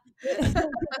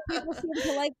 People seem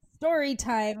to like story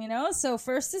time, you know. So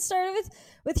first it started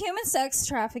with human sex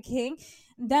trafficking.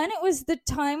 Then it was the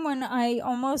time when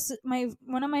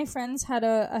one of my friends had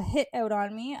a hit out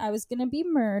on me. I was gonna be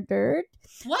murdered.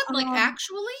 What? Like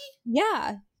actually?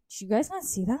 Yeah. Did you guys not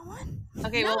see that one?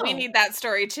 Okay, well, we need that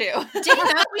story too. Dana,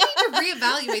 we need to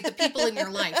reevaluate the people in your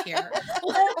life here.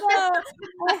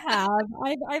 I have.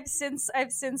 I've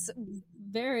since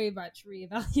very much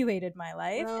reevaluated my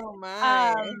life. Oh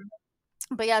my!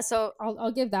 But yeah, so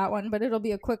I'll give that one, but it'll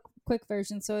be a quick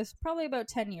version. So it's probably about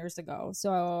 10 years ago.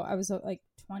 So I was like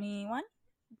 21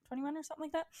 or something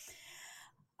like that.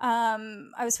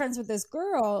 I was friends with this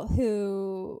girl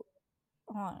who.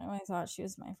 I thought she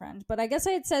was my friend, but I guess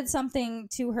I had said something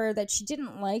to her that she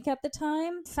didn't like at the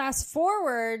time. Fast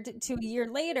forward to a year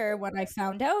later when I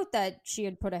found out that she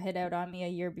had put a hit out on me a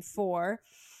year before,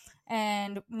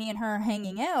 and me and her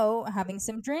hanging out, having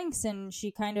some drinks, and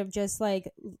she kind of just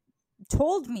like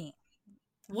told me.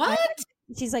 What?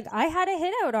 She's like, I had a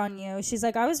hit out on you. She's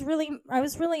like, I was really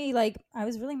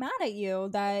mad at you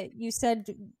that you said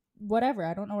whatever.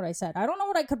 I don't know what I said. I don't know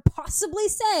what I could possibly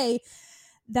say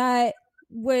that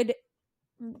would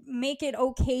make it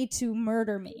okay to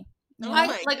murder me. I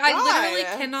literally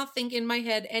cannot think in my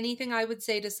head anything I would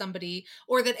say to somebody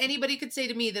or that anybody could say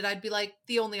to me that I'd be like,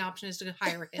 the only option is to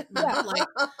hire a hitman.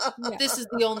 This is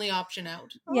the only option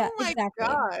out. Yeah, oh my exactly.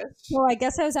 Gosh. So I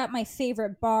guess I was at my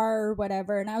favorite bar or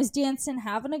whatever, and I was dancing,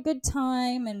 having a good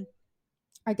time, and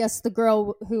I guess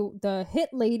the hit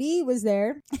lady was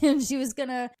there, and she was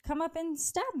gonna come up and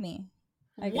stab me.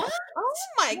 What? Oh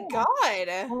my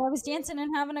God. Well, I was dancing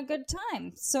and having a good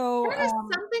time. So that is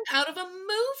something out of a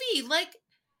movie. Like,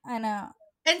 I know.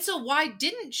 And so why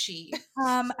didn't she?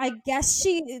 I guess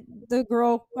the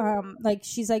girl,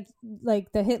 she's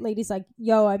like the hit lady's like,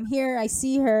 yo, I'm here. I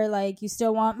see her. Like, you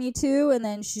still want me to? And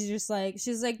then she's like,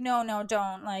 no,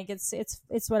 don't. Like,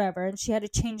 it's whatever. And she had a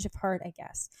change of heart, I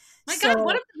guess. My God,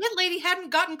 what if the hit lady hadn't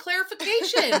gotten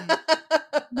clarification?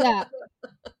 Yeah,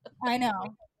 I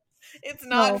know. It's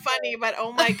not funny, but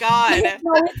oh my God.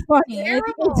 No, it's funny.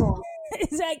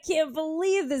 I can't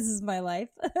believe this is my life.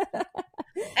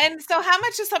 And so how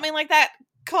much does something like that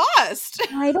cost?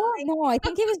 I don't know. I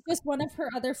think it was just one of her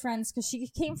other friends because she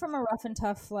came from a rough and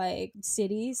tough like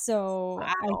city. So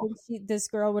wow. I think this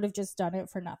girl would have just done it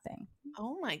for nothing.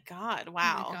 Oh my God.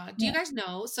 Wow. Oh my God. Do you guys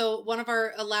know? So one of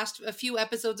our a few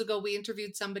episodes ago, we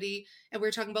interviewed somebody and we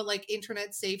were talking about like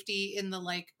internet safety in the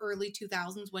like early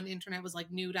 2000s when internet was like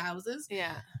new to houses.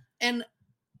 Yeah. And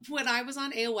when I was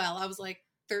on AOL, I was like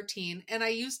 13 and I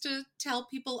used to tell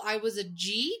people I was a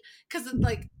G because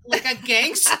like a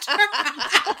gangster.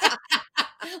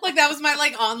 Like that was my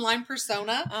like online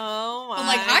persona. Oh my! But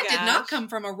like I gosh. did not come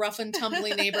from a rough and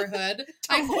tumbly neighborhood.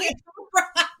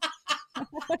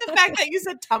 The fact that you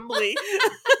said tumbly.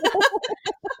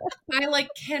 I like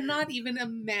cannot even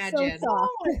imagine. So oh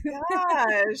my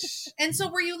gosh. And so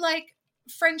were you like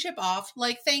friendship off?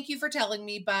 Like, thank you for telling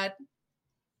me, but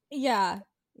yeah,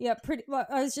 pretty well.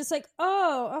 I was just like,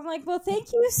 I'm like, well,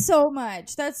 thank you so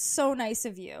much. That's so nice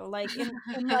of you. Like in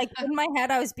my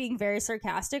head, I was being very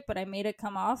sarcastic, but I made it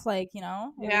come off like, you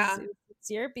know, it was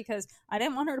sincere because I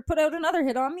didn't want her to put out another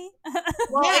hit on me.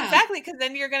 Well, exactly, because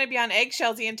then you're going to be on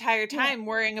eggshells the entire time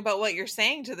worrying about what you're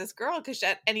saying to this girl, because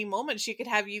at any moment she could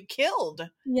have you killed.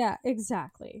 Yeah,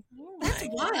 exactly. Oh That's my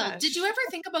wild. gosh. Did you ever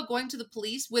think about going to the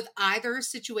police with either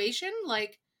situation?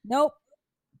 Like, Nope.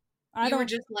 you were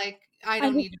just like, I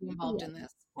don't need to be involved in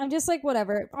this. I'm just like,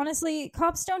 whatever. Honestly,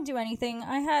 cops don't do anything.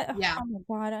 Oh my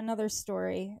God, another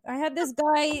story. I had this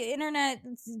guy internet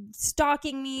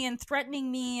stalking me and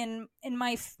threatening me and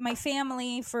my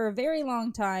family for a very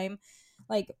long time,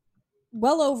 like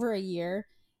well over a year,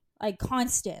 like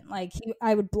constant. Like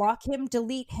I would block him,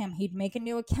 delete him. He'd make a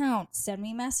new account, send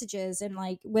me messages, and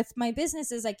like with my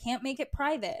businesses, I can't make it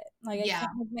private. Like I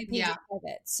can't make my page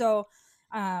private. So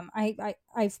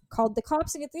I've called the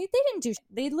cops and they didn't do.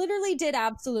 They literally did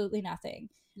absolutely nothing.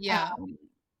 Yeah.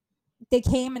 They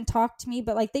came and talked to me,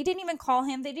 but like they didn't even call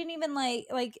him. They didn't even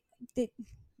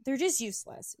they're just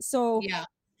useless. So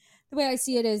the way I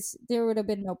see it is there would have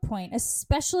been no point,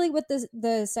 especially with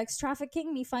the sex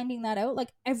trafficking, me finding that out.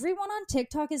 Like everyone on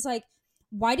TikTok is like,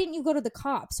 why didn't you go to the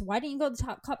cops? Why didn't you go to the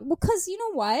top cop? Because you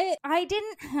know what? I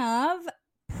didn't have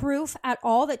proof at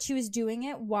all that she was doing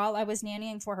it while I was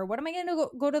nannying for her. What am I going to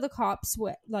go to the cops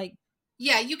with? Like,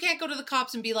 yeah, you can't go to the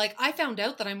cops and be like, I found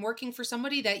out that I'm working for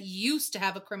somebody that used to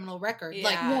have a criminal record.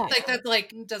 Like that's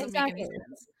like doesn't make any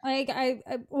sense. Like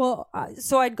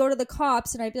so I'd go to the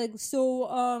cops and I'd be like, so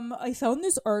I found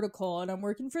this article and I'm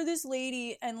working for this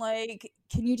lady and like,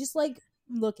 can you just like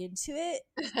look into it?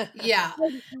 Yeah.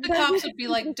 The cops would be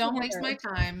like, don't waste my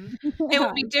time. It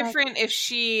would be different if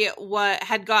she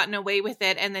had gotten away with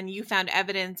it and then you found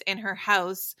evidence in her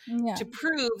house to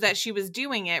prove that she was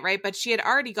doing it, right? But she had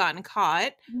already gotten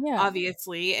caught,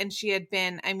 obviously, and she had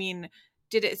been, I mean,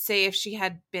 did it say if she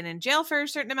had been in jail for a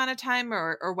certain amount of time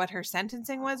or what her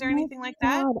sentencing was or anything like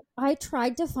that? I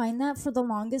tried to find that for the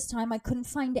longest time. I couldn't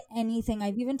find anything.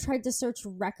 I've even tried to search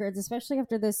records, especially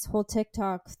after this whole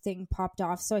TikTok thing popped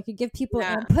off, so I could give people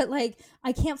input. Like,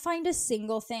 I can't find a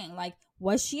single thing. Like,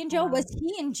 was she in jail? Was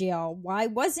he in jail? Why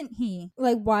wasn't he?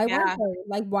 Like, why weren't they?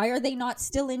 Like, why are they not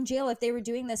still in jail if they were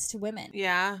doing this to women?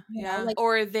 Yeah, you know, like,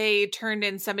 or they turned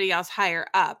in somebody else higher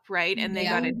up, right? And they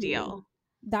got a deal.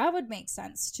 That would make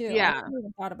sense too. Yeah. I hadn't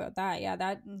even thought about that. Yeah,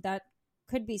 that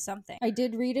could be something. I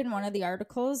did read in one of the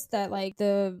articles that like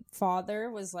the father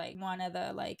was like one of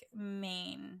the like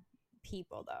main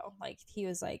people though. Like he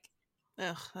was like,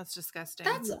 ugh, that's disgusting.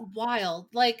 That's wild.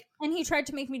 Like, and he tried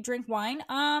to make me drink wine.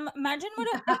 Imagine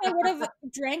if I would have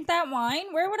drank that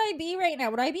wine. Where would I be right now?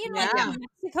 Would I be in like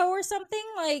Mexico or something?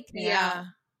 Like,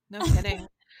 no kidding.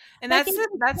 And that's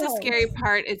the scary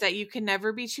part is that you can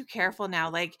never be too careful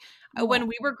now. Like when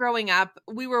we were growing up,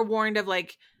 we were warned of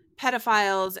like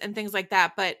pedophiles and things like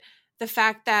that. But the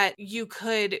fact that you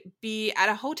could be at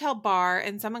a hotel bar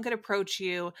and someone could approach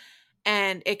you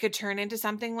and it could turn into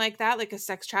something like that, like a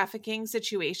sex trafficking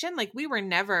situation. Like we were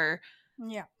never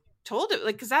told it,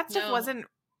 like, because that stuff wasn't,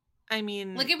 I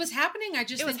mean, like it was happening. I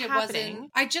just think it wasn't.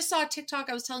 I just saw a TikTok.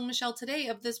 I was telling Michelle today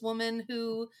of this woman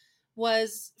who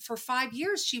was for 5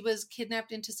 years, she was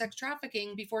kidnapped into sex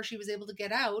trafficking before she was able to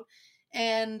get out.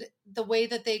 And the way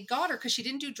that they got her, because she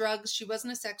didn't do drugs, she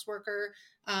wasn't a sex worker,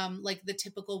 like the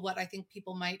typical what I think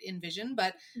people might envision.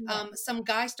 But some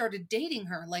guy started dating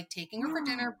her, like taking her for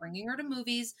dinner, bringing her to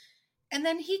movies, and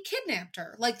then he kidnapped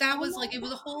her. Like that was like, it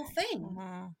was a whole thing.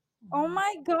 Oh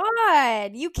my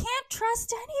God. You can't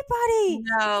trust anybody.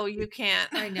 No, you can't.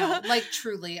 I know. Like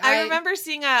truly. I remember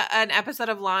seeing an episode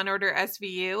of Law and Order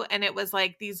SVU, and it was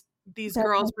like these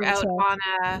girls were out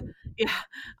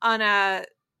on a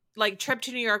like trip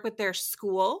to New York with their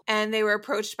school, and they were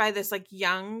approached by this like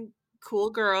young cool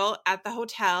girl at the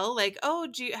hotel, like, oh,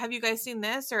 have you guys seen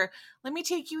this? Or let me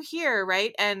take you here,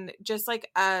 right? And just like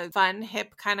a fun,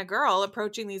 hip kind of girl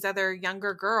approaching these other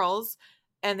younger girls.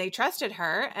 And they trusted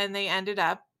her and they ended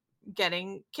up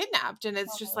getting kidnapped. And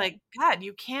it's just like, God,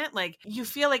 you can't, like, you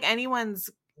feel like anyone's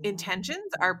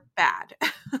intentions are bad.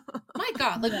 My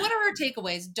God. Like, what are our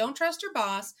takeaways? Don't trust your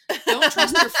boss. Don't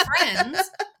trust your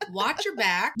friends. Watch your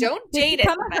back. Don't date it.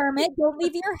 Become a hermit. Don't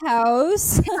leave your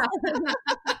house.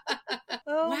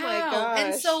 Oh my gosh.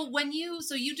 And so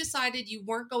you decided you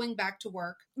weren't going back to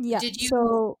work. Yeah. Did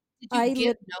you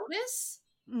give notice?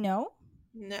 No.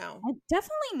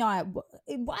 Definitely not.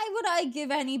 Why would I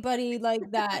give anybody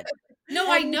like that? No,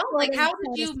 I know. Like, how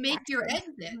did you make your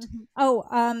exit?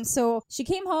 So she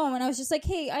came home and I was just like,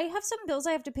 hey, I have some bills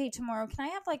I have to pay tomorrow. Can I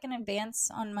have like an advance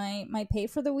on my pay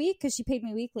for the week? Because she paid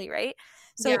me weekly, right?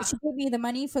 So she paid me the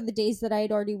money for the days that I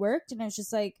had already worked. And I was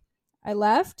just like, I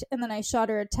left and then I shot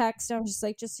her a text and I was just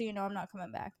like, just so you know, I'm not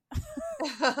coming back.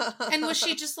 And was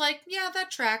she just like, yeah,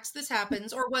 that tracks, this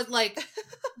happens? Or was like,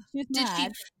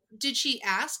 did she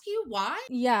ask you why?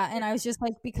 Yeah, and I was just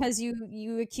like, because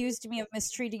you accused me of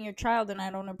mistreating your child, and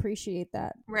I don't appreciate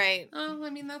that. Right. Oh, I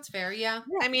mean, that's fair. Yeah.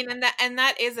 I mean, and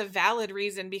that is a valid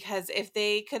reason, because if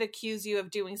they could accuse you of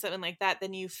doing something like that,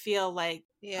 then you feel like,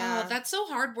 yeah, that's so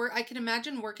hard. I can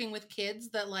imagine working with kids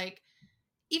that like,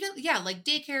 even, like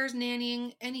daycares,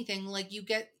 nannying, anything, like you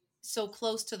get so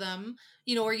close to them,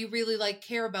 or you really like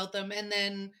care about them. And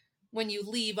then when you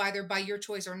leave, either by your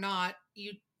choice or not,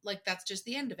 you like, that's just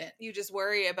the end of it. You just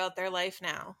worry about their life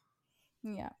now.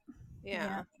 Yeah.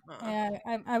 Yeah.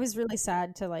 I was really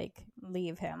sad to like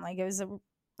leave him. Like, it was a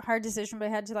hard decision, but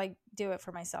I had to like do it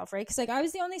for myself, right? Because like I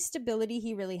was the only stability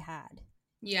he really had.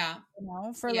 Yeah.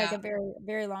 For like a very,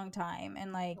 very long time.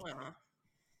 And like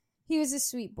he was a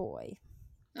sweet boy.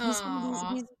 He's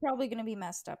probably going to be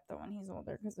messed up though when he's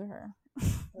older because of her.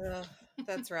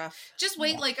 That's rough. Just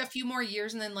wait like a few more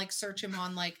years and then like search him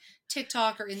on like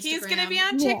TikTok or Instagram. He's going to be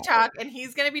on TikTok and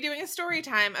he's going to be doing a story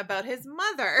time about his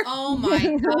mother. Oh my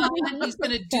God. He's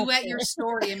going to duet your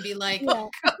story and be like,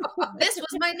 this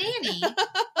was my nanny.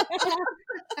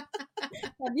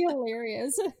 That'd be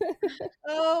hilarious.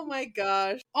 Oh my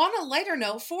gosh. On a lighter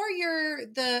note, for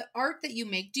the art that you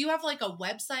make, do you have like a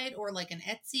website or like an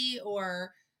Etsy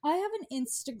or... I have an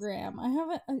Instagram.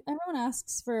 Everyone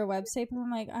asks for a website, but I'm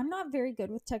like, I'm not very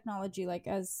good with technology. Like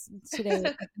as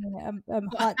today, I'm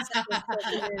hot.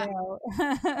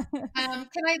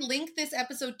 Can I link this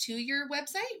episode to your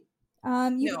website?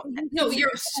 Your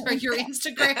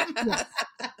Instagram.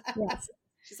 Yes.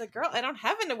 She's like, girl, I don't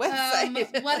have a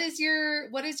website. What is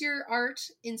your art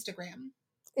Instagram?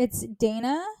 It's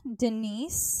Dana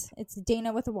Denise. It's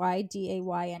Dana with a Y,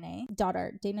 DAYNA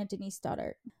 .art. Dana Denise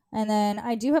 .art. And then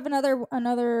I do have another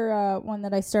one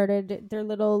that I started. They're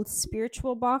little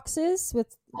spiritual boxes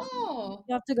with. Oh.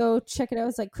 You have to go check it out.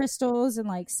 It's like crystals and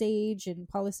like sage and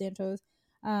Palo Santos.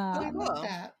 I love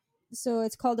that. So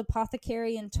it's called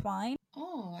Apothecary and Twine.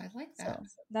 Oh, I like that. So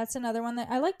that's another one that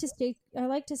I like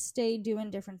to stay doing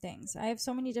different things. I have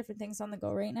so many different things on the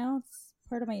go right now. It's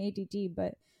part of my ADD,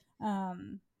 but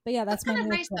yeah, that's kind of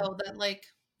nice though. That like,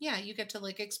 yeah, you get to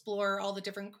like explore all the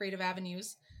different creative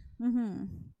avenues. Mm-hmm.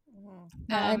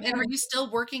 And are you still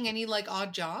working any like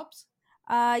odd jobs?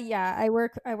 Yeah, I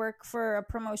work for a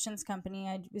promotions company.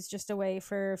 I was just away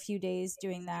for a few days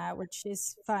doing that, which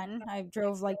is fun. I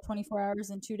drove like 24 hours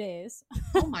in 2 days.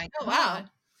 Oh my God. Wow.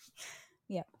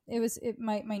 Yeah,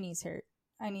 my knees hurt.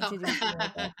 I need to do something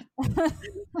like that.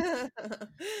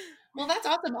 Well, that's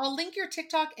awesome. I'll link your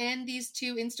TikTok and these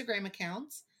 2 Instagram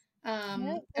accounts.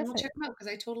 And we'll check them out because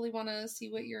I totally want to see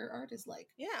what your art is like.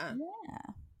 Yeah.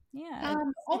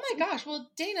 Oh my gosh. Well,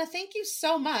 Dana, thank you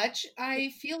so much. I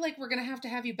feel like we're going to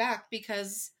have you back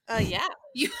because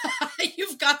you've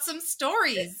got some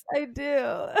stories. I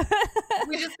do.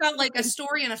 We just got like a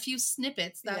story and a few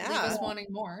snippets that leave us wanting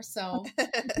more. So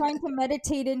I'm trying to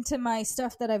meditate into my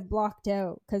stuff that I've blocked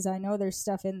out because I know there's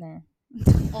stuff in there.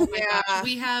 Oh my gosh.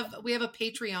 We have a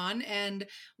Patreon and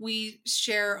we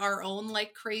share our own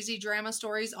like crazy drama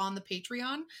stories on the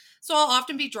Patreon. So I'll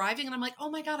often be driving and I'm like, oh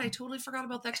my God, I totally forgot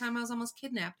about that time I was almost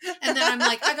kidnapped. And then I'm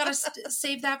like, I gotta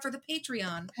save that for the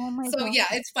Patreon. Oh my God. God. Yeah,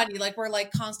 it's funny. Like we're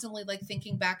like constantly like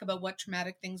thinking back about what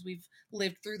traumatic things we've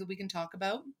lived through that we can talk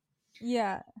about.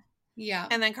 Yeah. Yeah.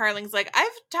 And then Carling's like, I've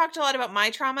talked a lot about my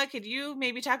trauma. Could you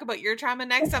maybe talk about your trauma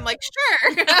next? I'm like,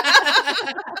 sure.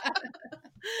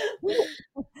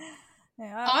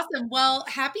 Yeah. Awesome. Well,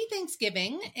 happy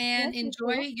Thanksgiving and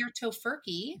enjoy your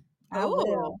tofurkey.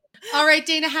 Oh. All right,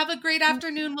 Dana, have a great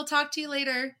afternoon. We'll talk to you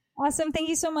later. Awesome. Thank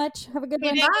you so much. Have a good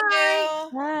one. Bye.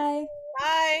 Bye.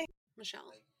 Bye.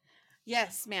 Michelle.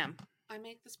 Yes, ma'am. I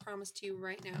make this promise to you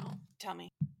right now. Tell me.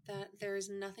 That there is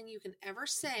nothing you can ever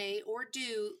say or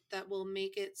do that will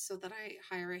make it so that I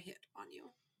hire a hit on you.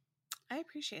 I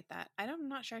appreciate that. I'm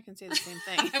not sure I can say the same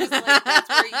thing. I was like, that's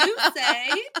where you say.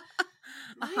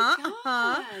 My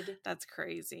God. That's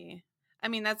crazy. I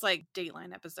mean, that's like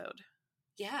Dateline episode.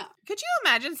 Yeah. Could you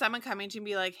imagine someone coming to you and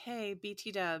be like, hey,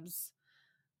 BT dubs,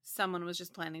 someone was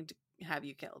just planning to have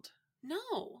you killed?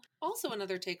 No. Also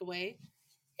another takeaway.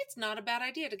 It's not a bad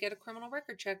idea to get a criminal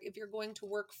record check if you're going to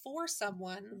work for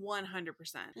someone. 100%.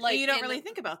 Like you don't really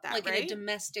think about that, like right? in a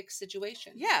domestic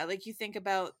situation. Yeah, like you think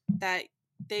about that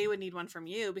they would need one from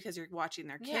you because you're watching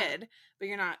their kid, but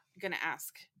you're not going to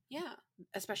ask. Yeah.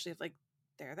 Especially if like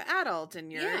they're the adult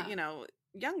and you're,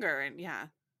 younger and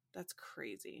that's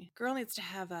crazy. Girl needs to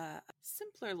have a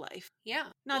simpler life. Yeah.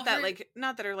 Not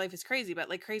that her life is crazy, but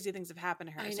like crazy things have happened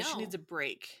to her. So she needs a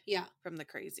break from the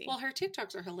crazy. Well, her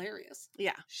TikToks are hilarious.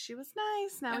 Yeah. She was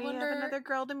nice. Now we have another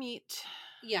girl to meet.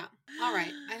 Yeah. All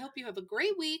right. I hope you have a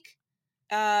great week.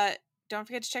 Don't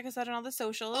forget to check us out on all the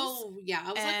socials. Oh, yeah.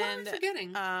 I was like, what am I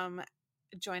forgetting?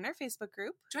 Join our Facebook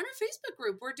group.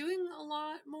 We're doing a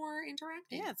lot more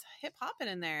interacting. Yeah, it's hip hopping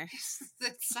in there.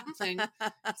 It's something.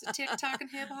 It's a TikTok and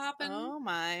hip hopping. Oh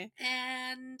my.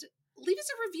 And leave us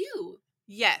a review.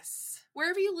 Yes.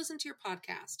 Wherever you listen to your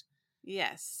podcast.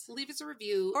 Yes. Leave us a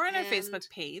review. Or on our Facebook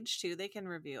page too. They can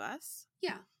review us.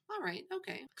 Yeah. All right.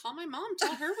 Okay. Call my mom.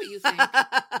 Tell her what you think.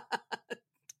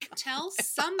 Tell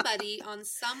somebody on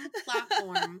some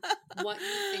platform what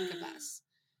you think of us.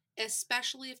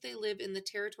 Especially if they live in the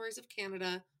territories of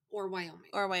Canada or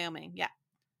Wyoming. Yeah.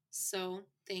 So,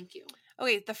 thank you.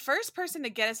 Okay, the first person to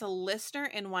get us a listener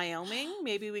in Wyoming,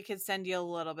 maybe we could send you a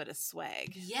little bit of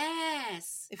swag.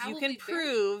 Yes. If you can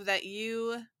prove that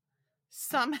you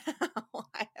somehow,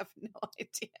 I have no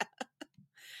idea.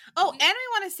 Oh, and we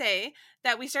want to say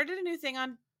that we started a new thing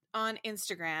on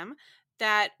Instagram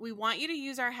that we want you to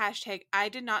use our hashtag I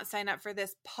did not sign up for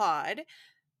this pod.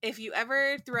 If you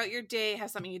ever throughout your day have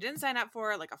something you didn't sign up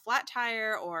for, like a flat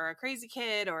tire or a crazy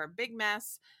kid or a big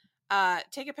mess,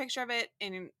 take a picture of it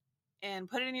and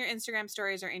put it in your Instagram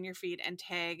stories or in your feed and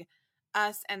tag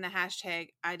us and the hashtag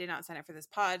I did not sign up for this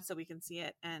pod so we can see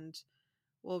it and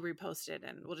we'll repost it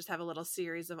and we'll just have a little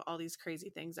series of all these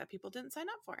crazy things that people didn't sign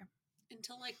up for.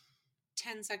 Until like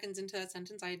 10 seconds into that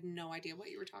sentence, I had no idea what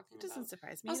you were talking about. Doesn't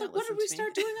surprise me. I was like, what did we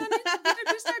start doing on it? What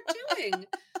did we start doing?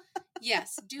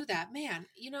 Yes, do that, man.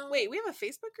 You know, wait, we have a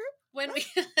Facebook group?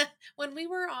 When we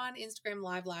were on Instagram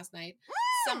Live last night,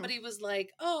 somebody was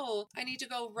like, "Oh, I need to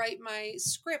go write my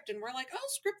script," and we're like, "Oh,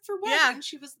 script for what?" Yeah. And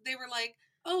they were like,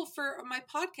 "Oh, for my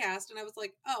podcast," and I was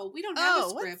like, "Oh, we don't have a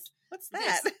script." What's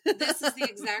that? This is the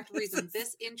exact reason.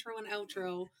 This intro and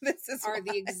outro are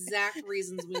the exact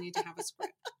reasons we need to have a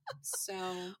script. So,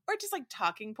 or just like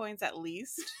talking points at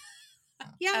least.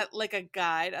 Yeah, like a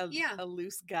guide, a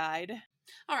loose guide.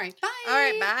 All right, bye. All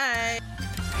right, bye.